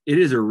 It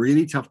is a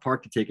really tough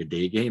park to take a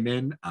day game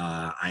in.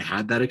 I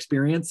had that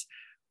experience,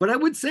 but I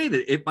would say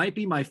that it might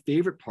be my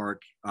favorite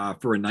park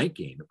for a night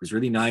game. It was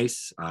really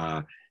nice.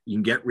 You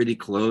can get really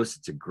close.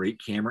 It's a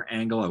great camera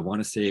angle. I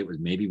want to say it was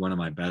maybe one of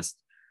my best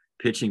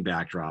pitching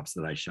backdrops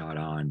that I shot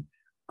on.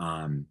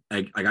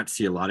 I got to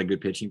see a lot of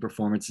good pitching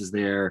performances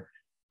there.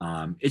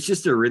 It's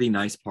just a really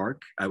nice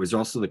park. I was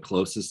also the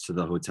closest to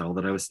the hotel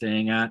that I was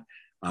staying at.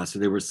 So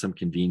there was some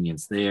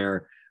convenience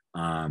there.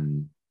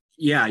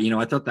 Yeah,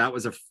 I thought that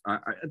was I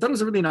thought it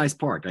was a really nice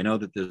park. I know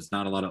that there's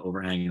not a lot of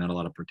overhanging, not a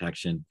lot of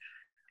protection.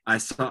 I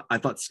thought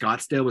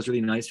Scottsdale was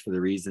really nice for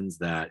the reasons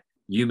that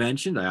you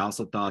mentioned. I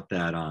also thought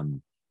that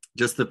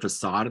just the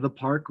facade of the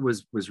park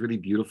was really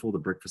beautiful. The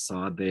brick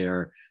facade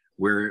there,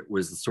 where it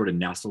was sort of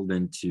nestled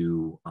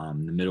into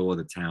the middle of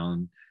the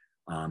town,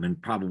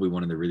 and probably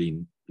one of the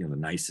really the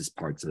nicest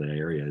parts of the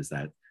area is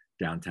that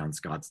downtown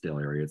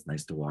Scottsdale area. It's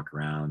nice to walk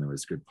around. There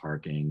was good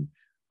parking.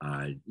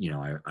 I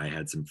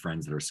had some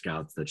friends that are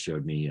scouts that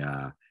showed me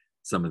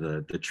some of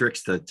the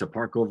tricks to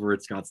park over at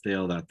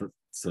Scottsdale.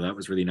 So that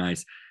was really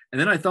nice. And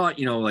then I thought,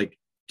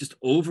 just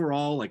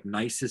overall,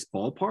 nicest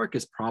ballpark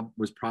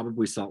was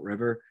probably Salt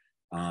River,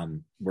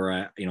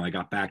 where I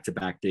got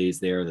back-to-back days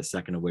there, the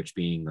second of which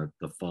being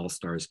the Fall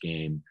Stars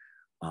game.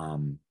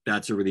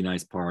 That's a really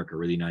nice park, a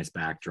really nice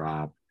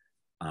backdrop.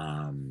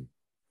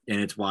 And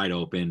it's wide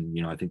open.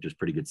 I think there's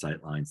pretty good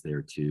sight lines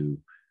there too.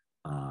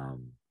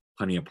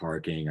 Plenty of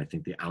parking. I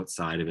think the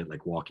outside of it,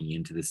 walking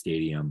into the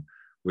stadium,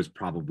 was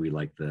probably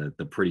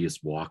the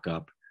prettiest walk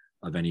up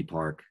of any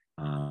park,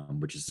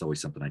 which is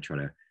always something I try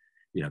to,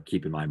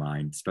 keep in my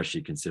mind,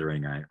 especially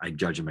considering I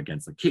judge them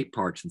against the Cape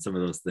parks and some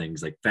of those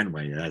things. Like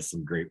Fenway has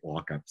some great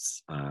walk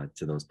ups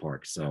to those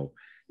parks. So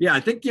yeah, I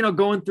think,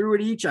 going through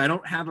it each, I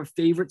don't have a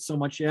favorite so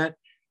much yet.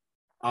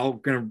 I'm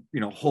going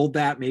to, hold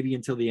that maybe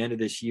until the end of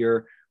this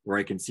year where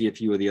I can see a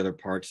few of the other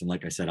parks. And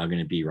like I said, I'm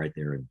going to be right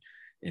there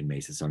in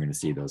Mesa. So I'm going to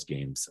see those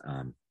games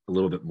a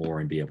little bit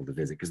more and be able to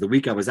visit. Because the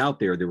week I was out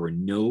there were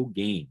no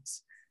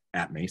games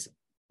at Mesa.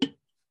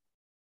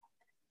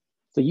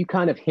 So you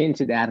kind of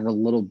hinted at it a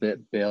little bit,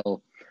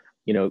 Bill.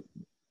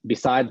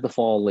 Besides the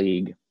fall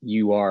league,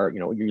 you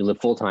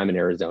live full-time in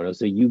Arizona.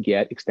 So you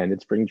get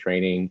extended spring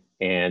training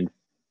and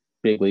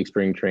big league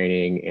spring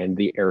training and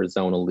the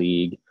Arizona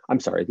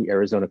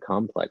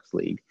Complex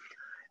League.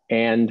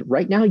 And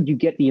right now you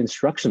get the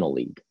instructional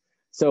league.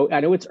 So I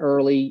know it's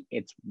early.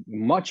 It's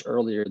much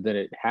earlier than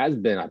it has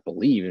been, I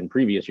believe, in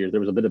previous years. There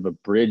was a bit of a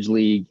bridge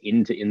league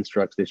into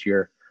Instructs this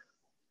year.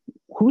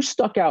 Who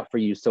stuck out for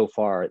you so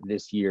far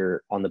this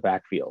year on the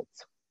backfields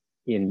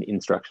in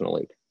instructional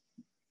league?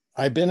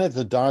 I've been at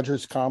the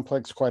Dodgers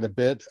complex quite a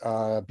bit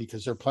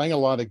because they're playing a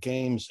lot of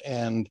games,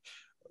 and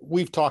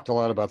we've talked a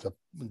lot about the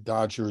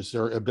Dodgers,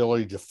 their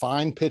ability to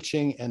find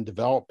pitching and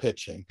develop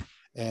pitching.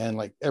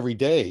 And every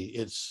day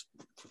it's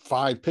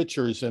 5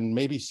 pitchers and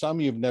maybe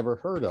some you've never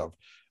heard of.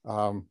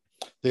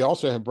 They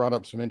also have brought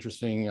up some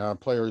interesting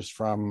players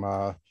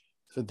from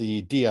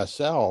the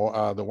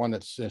DSL. The one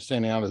that's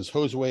standing out is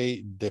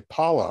Josue De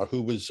Paula,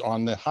 who was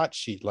on the hot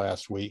sheet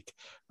last week.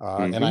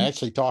 And I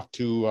actually talked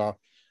to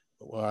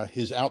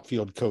his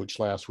outfield coach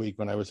last week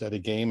when I was at a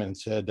game and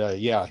said,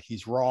 yeah,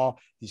 he's raw.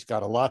 He's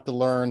got a lot to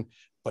learn,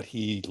 but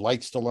he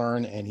likes to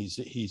learn, and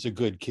he's a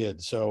good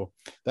kid. So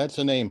that's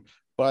a name.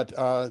 But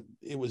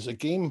it was a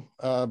game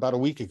about a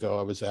week ago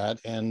I was at,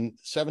 and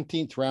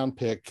 17th round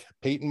pick,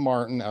 Peyton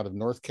Martin out of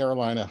North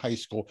Carolina High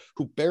School,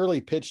 who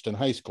barely pitched in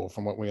high school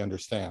from what we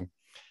understand.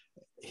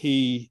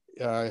 He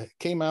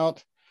came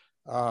out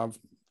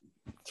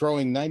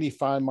throwing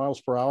 95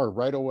 miles per hour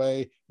right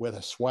away with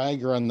a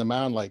swagger on the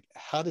mound.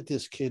 How did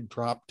this kid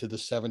drop to the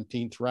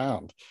 17th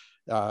round?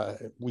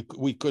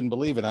 We couldn't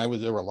believe it.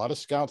 There were a lot of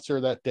scouts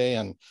there that day,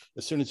 and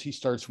as soon as he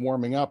starts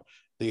warming up,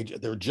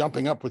 they're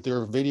jumping up with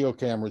their video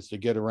cameras to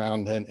get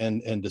around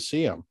and to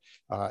see him.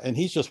 And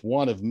he's just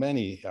one of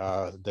many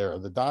there.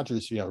 The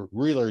Dodgers,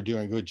 really are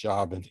doing a good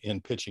job in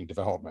pitching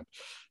development.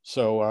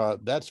 So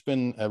that's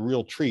been a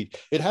real treat.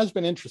 It has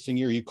been an interesting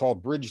year. You call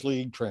Bridge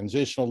League,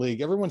 Transitional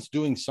League. Everyone's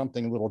doing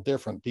something a little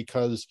different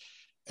because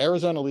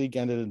Arizona League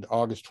ended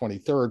August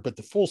 23rd, but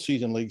the full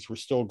season leagues were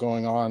still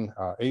going on.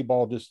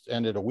 A-ball just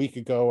ended a week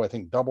ago. I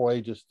think Double-A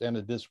just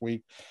ended this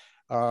week.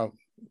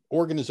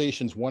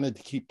 Organizations wanted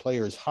to keep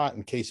players hot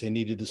in case they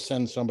needed to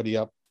send somebody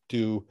up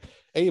to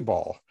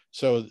A-ball.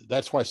 So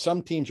that's why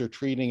some teams are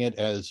treating it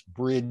as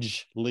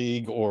Bridge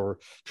League or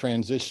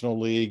Transitional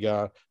League.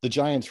 The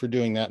Giants were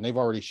doing that, and they've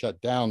already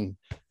shut down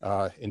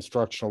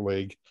Instructional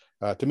League.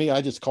 To me,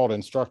 I just call it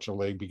Instructional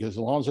League because as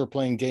long as they're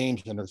playing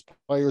games and there's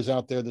players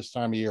out there this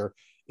time of year,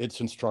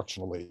 it's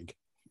Instructional League.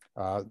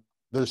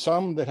 There's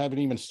some that haven't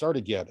even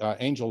started yet.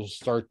 Angels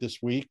start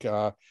this week.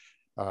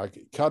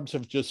 Cubs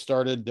have just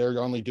started.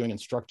 They're only doing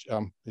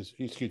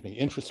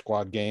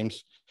intra-squad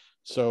games.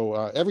 So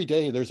every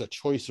day there's a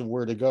choice of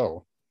where to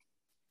go.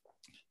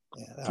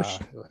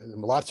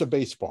 Lots of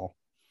baseball.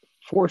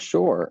 For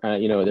sure.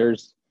 I'm going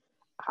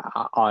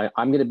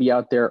to be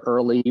out there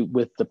early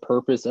with the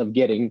purpose of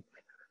getting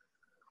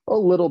a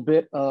little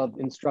bit of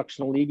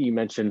instructional league. You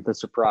mentioned the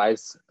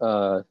surprise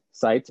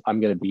sites.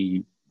 I'm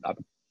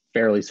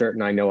fairly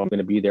certain I know I'm going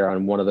to be there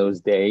on one of those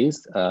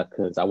days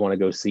because I want to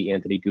go see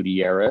Anthony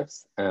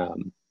Gutierrez.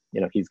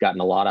 He's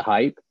gotten a lot of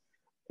hype,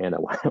 and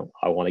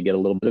I want to get a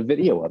little bit of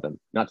video of him.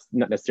 Not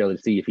necessarily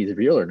to see if he's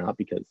real or not,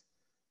 because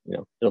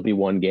it'll be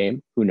one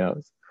game. Who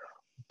knows?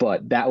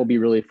 But that will be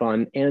really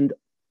fun. And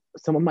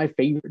some of my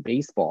favorite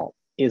baseball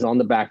is on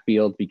the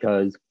backfield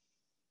because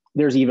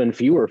there's even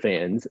fewer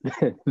fans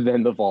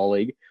than the fall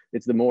league.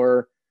 It's the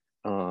more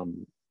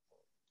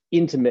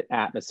intimate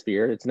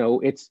atmosphere.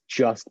 It's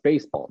just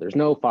baseball. There's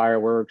no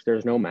fireworks.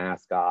 There's no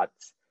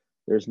mascots.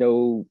 There's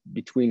no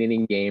between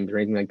inning games or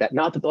anything like that.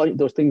 Not that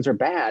those things are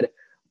bad,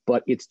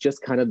 but it's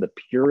just kind of the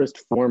purest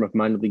form of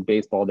minor league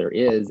baseball there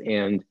is.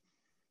 And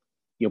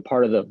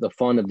part of the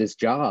fun of this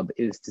job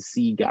is to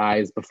see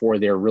guys before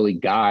they're really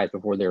guys,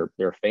 before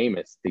they're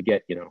famous, to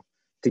get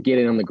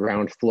in on the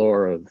ground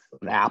floor of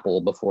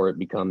Apple before it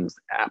becomes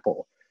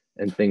Apple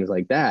and things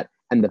like that.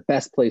 And the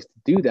best place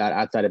to do that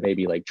outside of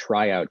maybe like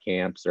tryout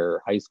camps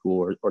or high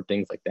school or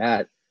things like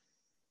that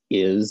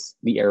is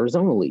the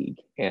Arizona League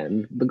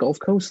and the Gulf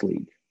Coast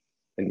League.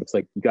 And it looks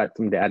like you got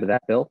some to add to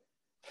that, Bill.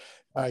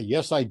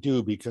 Yes, I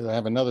do, because I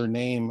have another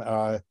name.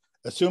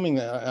 Assuming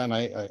that, and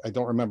I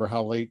don't remember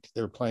how late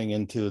they're playing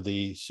into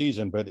the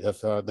season, but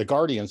if the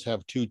Guardians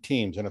have two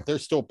teams, and if they're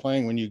still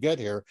playing when you get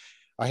here,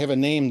 I have a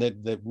name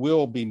that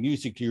will be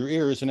music to your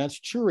ears, and that's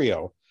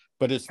Chourio.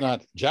 But it's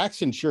not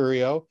Jackson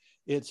Chourio.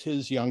 It's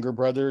his younger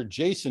brother,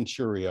 Jason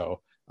Chourio.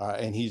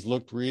 And he's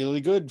looked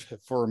really good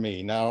for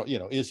me. Now,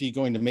 is he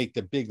going to make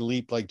the big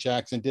leap like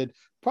Jackson did?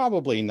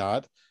 Probably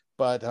not,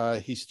 but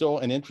he's still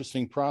an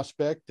interesting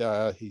prospect.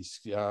 He's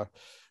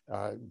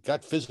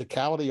got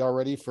physicality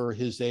already for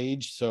his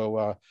age.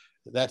 So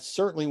that's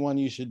certainly one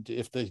you should,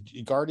 if the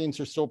Guardians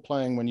are still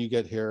playing when you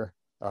get here,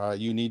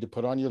 you need to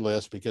put on your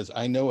list, because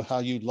I know how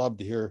you'd love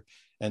to hear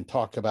and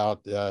talk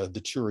about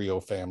the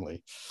Chourio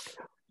family.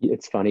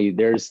 It's funny.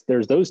 There's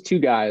those two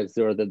guys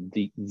that are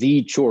the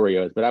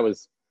Chourios, but I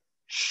was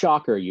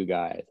shocker, you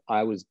guys.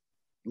 I was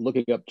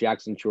looking up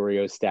Jackson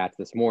Chourio's stats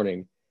this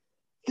morning.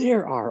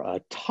 There are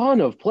a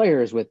ton of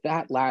players with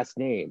that last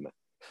name.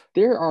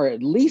 There are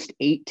at least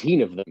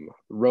 18 of them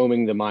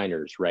roaming the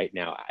minors right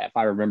now, if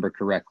I remember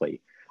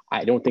correctly.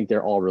 I don't think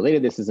they're all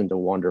related. This isn't a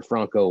Wander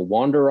Franco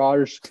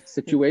Wanderage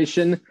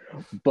situation,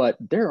 but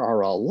there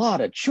are a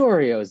lot of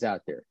Chourios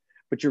out there.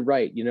 But you're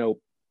right.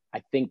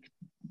 I think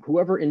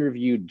whoever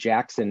interviewed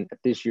Jackson at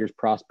this year's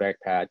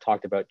prospect pad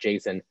talked about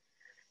Jason.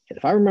 And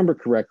if I remember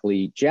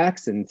correctly,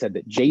 Jackson said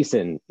that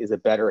Jason is a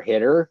better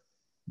hitter,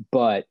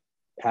 but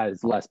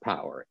has less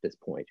power at this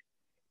point.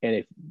 And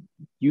if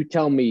you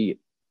tell me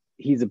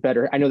he's a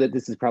better, I know that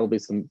this is probably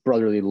some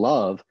brotherly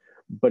love,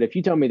 but if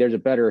you tell me there's a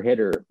better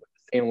hitter,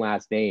 same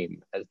last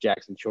name as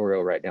Jackson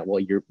Chourio right now, well,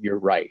 you're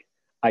right.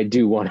 I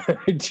do want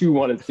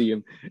to see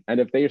him. And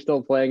if they're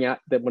still playing at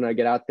that when I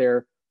get out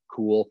there,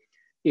 cool.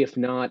 If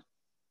not,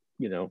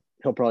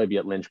 he'll probably be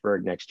at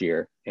Lynchburg next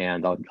year,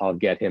 and I'll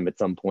get him at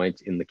some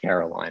point in the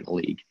Carolina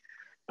League.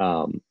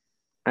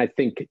 I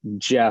think,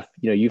 Jeff,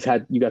 you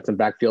got some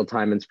backfield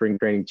time in spring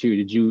training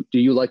too. Do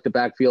you like the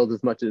backfield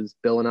as much as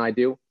Bill and I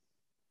do?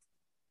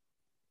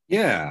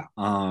 Yeah.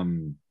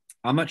 I'm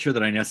not sure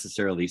that I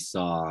necessarily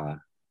saw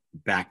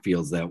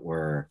backfields that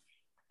were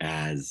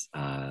as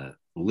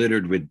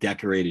littered with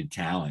decorated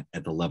talent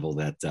at the level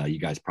that you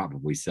guys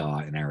probably saw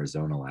in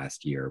Arizona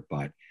last year.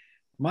 But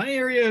my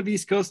area of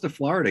East Coast of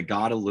Florida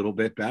got a little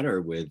bit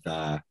better with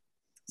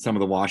some of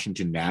the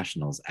Washington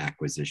Nationals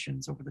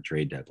acquisitions over the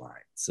trade deadline.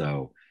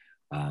 So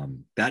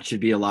that should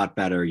be a lot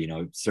better.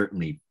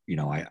 Certainly,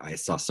 I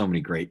saw so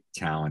many great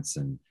talents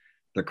in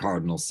the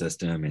Cardinal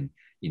system, and,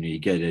 you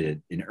get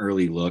an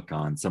early look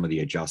on some of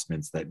the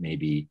adjustments that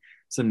maybe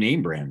some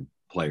name brand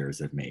players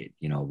have made.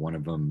 One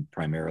of them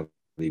primarily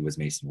was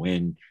Mason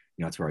Wynn.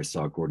 That's where I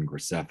saw Gordon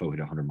Graceffo hit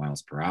 100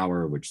 miles per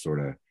hour, which sort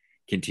of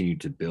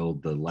continued to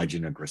build the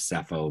legend of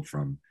Graceffo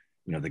from,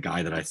 the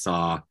guy that I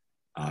saw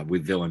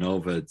with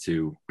Villanova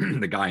to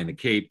the guy in the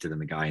Cape to then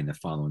the guy in the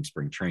following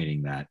spring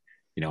training that,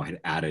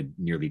 had added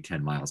nearly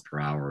 10 miles per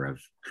hour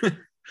of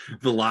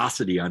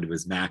velocity onto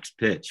his max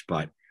pitch.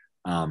 But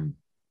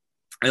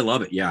I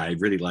love it. Yeah, I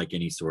really like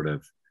any sort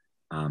of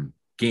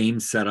game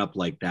setup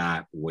like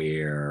that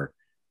where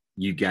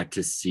you get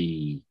to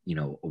see,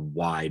 a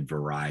wide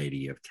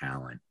variety of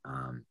talent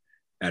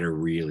at a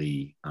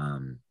really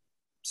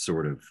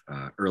sort of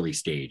early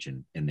stage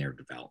in their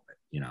development,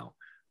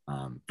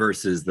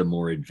 versus the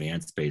more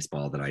advanced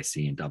baseball that I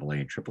see in AA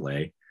and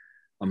AAA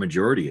a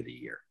majority of the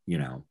year.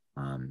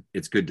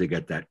 It's good to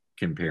get that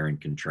compare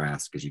and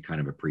contrast, because you kind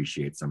of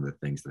appreciate some of the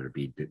things that are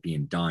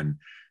being done,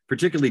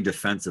 particularly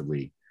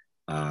defensively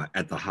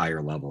at the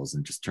higher levels,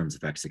 in just terms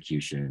of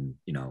execution,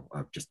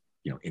 of just,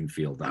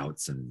 infield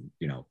outs and,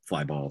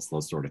 fly balls,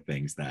 those sort of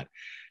things that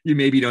you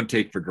maybe don't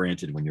take for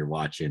granted when you're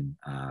watching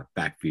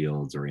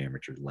backfields or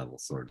amateur level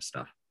sort of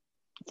stuff.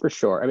 For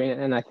sure. I mean,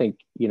 and I think,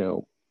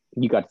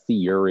 You got to see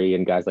Yuri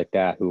and guys like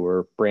that who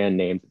were brand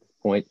names at this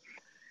point,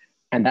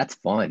 and that's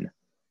fun.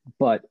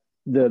 But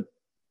the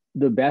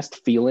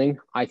best feeling,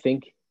 I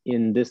think,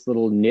 in this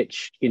little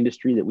niche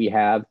industry that we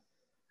have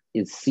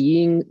is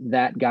seeing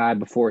that guy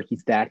before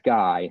he's that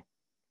guy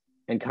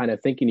and kind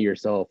of thinking to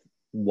yourself,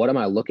 what am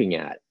I looking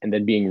at? And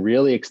then being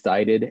really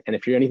excited. And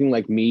if you're anything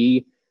like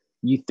me,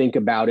 you think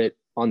about it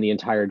on the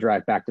entire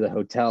drive back to the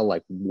hotel,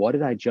 like, what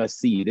did I just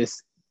see?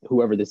 This,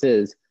 whoever this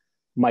is,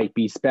 might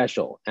be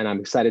special. And I'm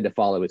excited to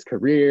follow his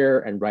career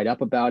and write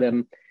up about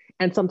him.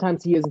 And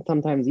sometimes he is, and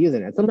sometimes he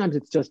isn't. And sometimes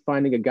it's just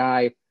finding a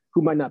guy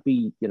who might not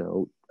be,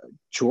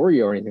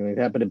 Chorio or anything like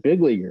that, but a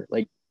big leaguer.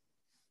 Like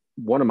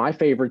one of my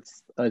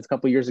favorites is a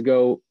couple of years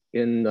ago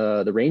in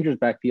the Rangers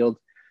backfield,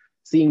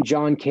 seeing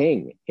John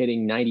King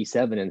hitting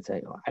 97 and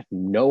saying, I have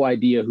no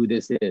idea who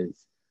this is,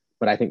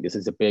 but I think this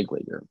is a big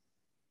leaguer.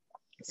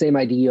 Same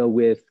idea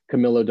with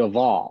Camilo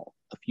Doval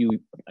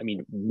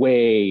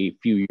way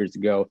few years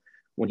ago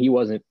when he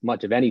wasn't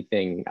much of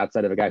anything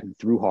outside of a guy who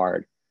threw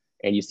hard,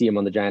 and you see him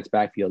on the Giants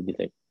backfield and you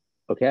think,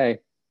 okay,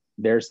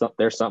 there's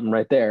something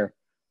right there.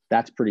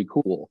 That's pretty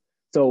cool.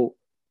 So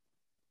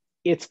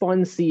it's fun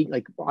to see,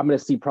 like, I'm going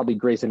to see probably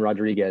Grayson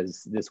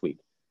Rodriguez this week.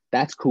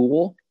 That's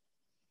cool.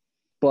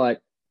 But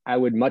I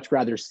would much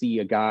rather see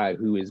a guy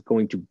who is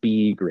going to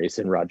be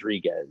Grayson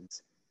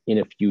Rodriguez in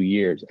a few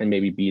years and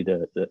maybe be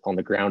the on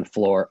the ground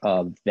floor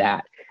of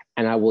that.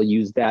 And I will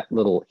use that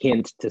little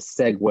hint to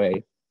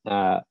segue.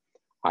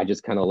 I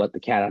just kind of let the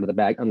cat out of the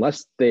bag.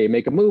 Unless they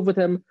make a move with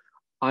him,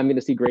 I'm going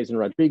to see Grayson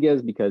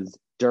Rodriguez because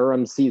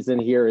Durham's season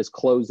here is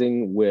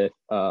closing with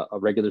a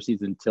regular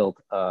season tilt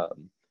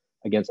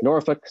against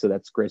Norfolk. So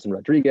that's Grayson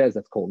Rodriguez,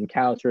 that's Colton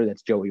Cowser,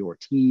 that's Joey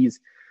Ortiz.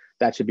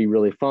 That should be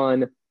really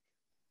fun.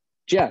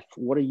 Jeff,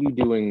 what are you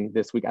doing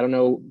this week? I don't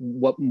know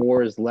what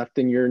more is left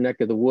in your neck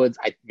of the woods.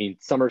 I mean,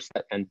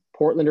 Somerset and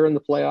Portland are in the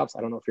playoffs.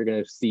 I don't know if you're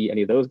going to see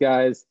any of those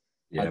guys.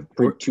 Yeah,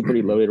 two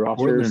pretty loaded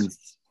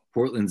rosters.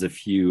 Portland's a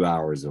few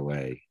hours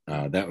away.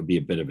 That would be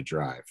a bit of a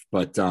drive.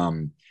 But,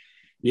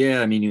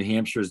 yeah, I mean, New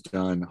Hampshire's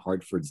done.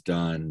 Hartford's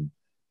done.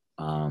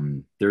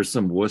 There's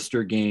some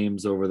Worcester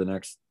games over the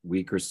next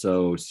week or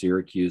so.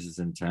 Syracuse is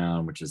in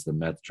town, which is the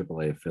Mets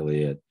AAA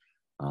affiliate.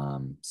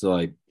 So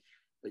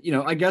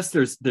I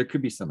guess there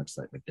could be some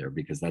excitement there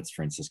because that's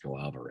Francisco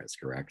Alvarez,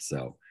 correct?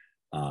 So,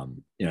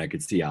 I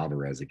could see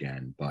Alvarez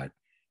again, but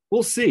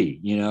we'll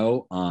see,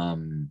 we'll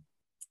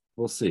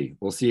see.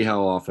 We'll see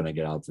how often I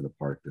get out to the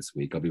park this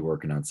week. I'll be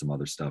working on some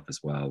other stuff as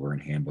well. We're in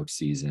handbook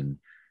season.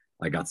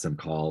 I got some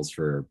calls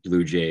for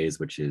Blue Jays,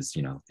 which is,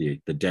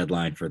 the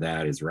deadline for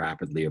that is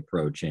rapidly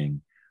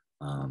approaching.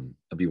 I'll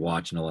be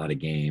watching a lot of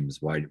games,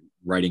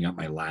 writing up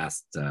my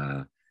last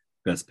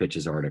best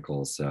pitches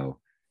article. So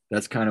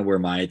that's kind of where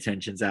my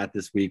attention's at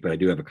this week, but I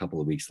do have a couple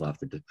of weeks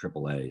left at the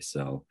AAA.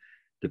 So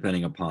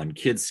depending upon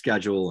kids'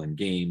 schedule and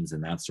games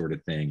and that sort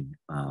of thing,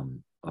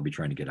 I'll be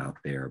trying to get out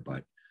there.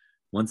 But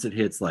once it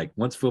hits,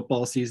 once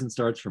football season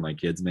starts for my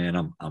kids,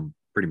 man, I'm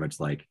pretty much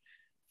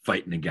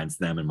fighting against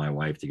them and my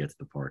wife to get to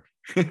the park.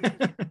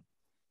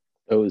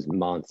 Those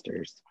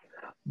monsters.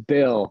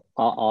 Bill,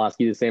 I'll ask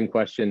you the same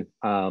question.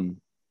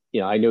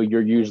 I know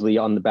you're usually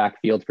on the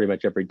backfield pretty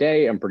much every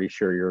day. I'm pretty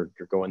sure you're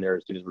going there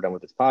as soon as we're done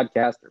with this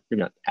podcast, or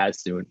maybe not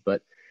as soon,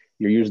 but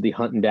you're usually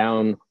hunting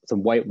down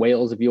some white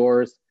whales of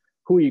yours.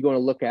 Who are you going to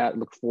look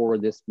for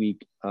this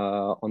week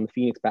on the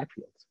Phoenix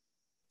backfields?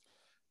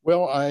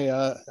 Well,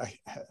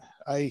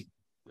 I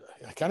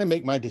kind of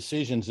make my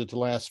decisions at the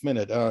last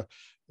minute.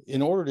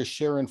 In order to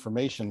share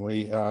information,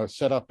 we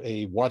set up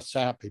a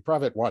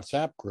private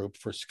WhatsApp group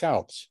for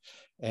scouts.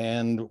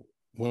 And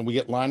when we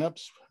get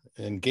lineups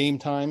and game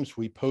times,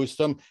 we post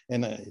them.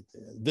 And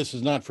this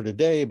is not for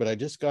today, but I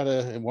just got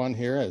one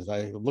here as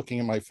I'm looking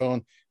at my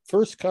phone.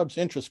 First Cubs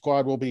intra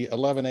squad will be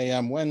 11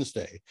 a.m.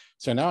 Wednesday.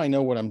 So now I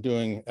know what I'm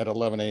doing at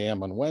 11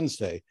 a.m. on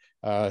Wednesday.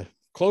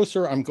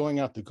 Closer, I'm going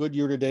out to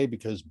Goodyear today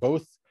because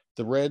both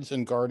the Reds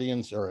and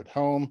Guardians are at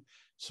home.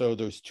 So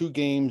there's two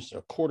games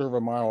a quarter of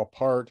a mile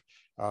apart.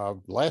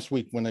 Last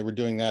week when they were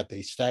doing that,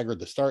 they staggered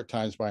the start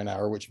times by an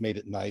hour, which made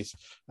it nice.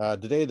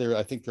 Today,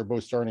 I think they're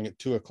both starting at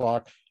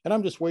 2:00, and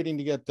I'm just waiting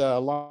to get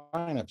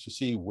lineups to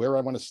see where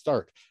I want to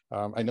start.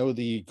 I know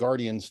the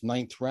Guardians'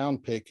 9th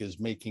round pick is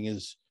making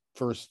his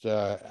first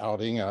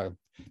outing, a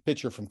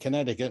pitcher from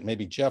Connecticut.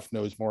 Maybe Jeff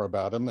knows more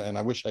about him, and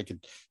I wish I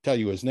could tell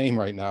you his name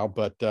right now,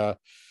 but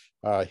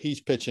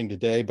he's pitching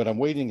today. But I'm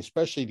waiting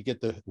especially to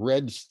get the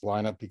Reds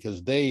lineup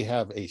because they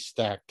have a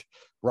stacked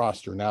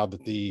roster now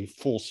that the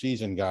full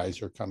season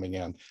guys are coming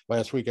in.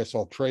 Last week I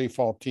saw Trey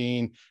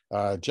Faltine,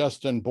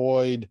 Justin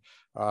Boyd,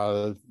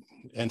 and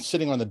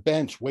sitting on the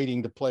bench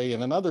waiting to play.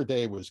 And another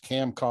day was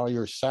Cam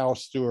Collier, Sal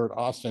Stewart,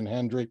 Austin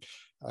Hendrick,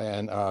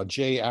 and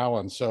Jay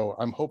Allen. So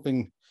I'm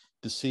hoping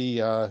to see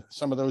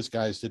some of those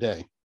guys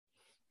today.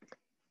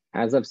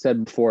 As I've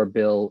said before,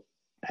 Bill,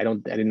 I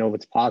didn't know if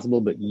it's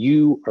possible, but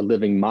you are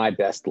living my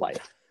best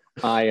life.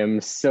 I am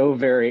so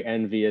very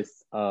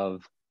envious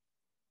of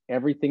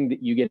everything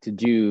that you get to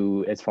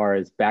do as far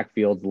as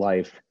backfield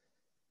life,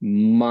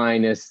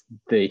 minus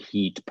the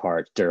heat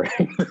part during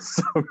the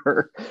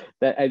summer.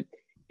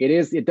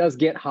 It does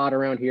get hot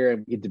around here,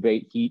 and we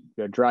debate heat,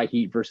 dry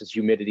heat versus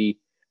humidity.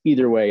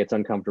 Either way, it's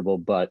uncomfortable,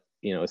 but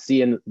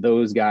seeing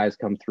those guys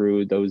come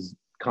through those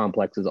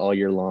complexes all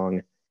year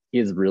long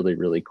is really,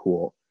 really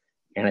cool.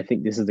 And I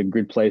think this is a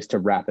good place to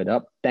wrap it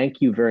up.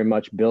 Thank you very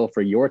much, Bill,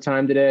 for your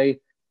time today.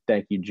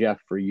 Thank you, Jeff,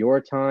 for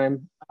your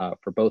time.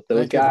 For both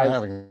those guys. Thank you for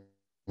having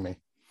me.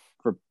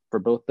 For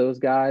both those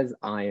guys,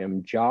 I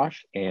am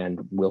Josh, and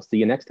we'll see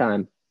you next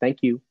time. Thank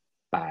you.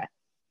 Bye.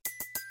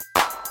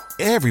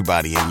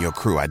 Everybody in your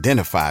crew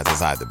identifies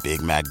as either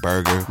Big Mac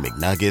Burger,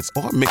 McNuggets,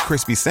 or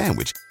McCrispy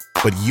Sandwich.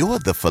 But you're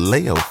the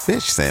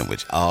Filet-O-Fish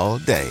Sandwich all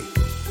day.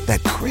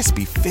 That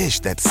crispy fish,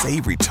 that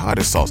savory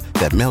tartar sauce,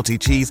 that melty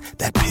cheese,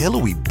 that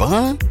pillowy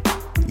bun.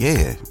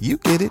 Yeah, you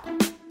get it.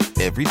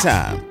 Every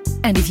time.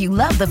 And if you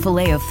love the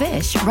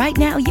Filet-O-Fish, right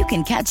now you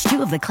can catch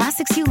 2 of the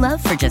classics you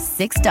love for just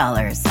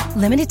 $6.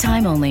 Limited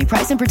time only.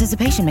 Price and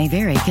participation may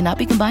vary. Cannot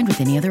be combined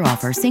with any other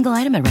offer. Single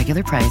item at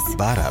regular price.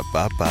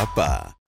 Ba-da-ba-ba-ba.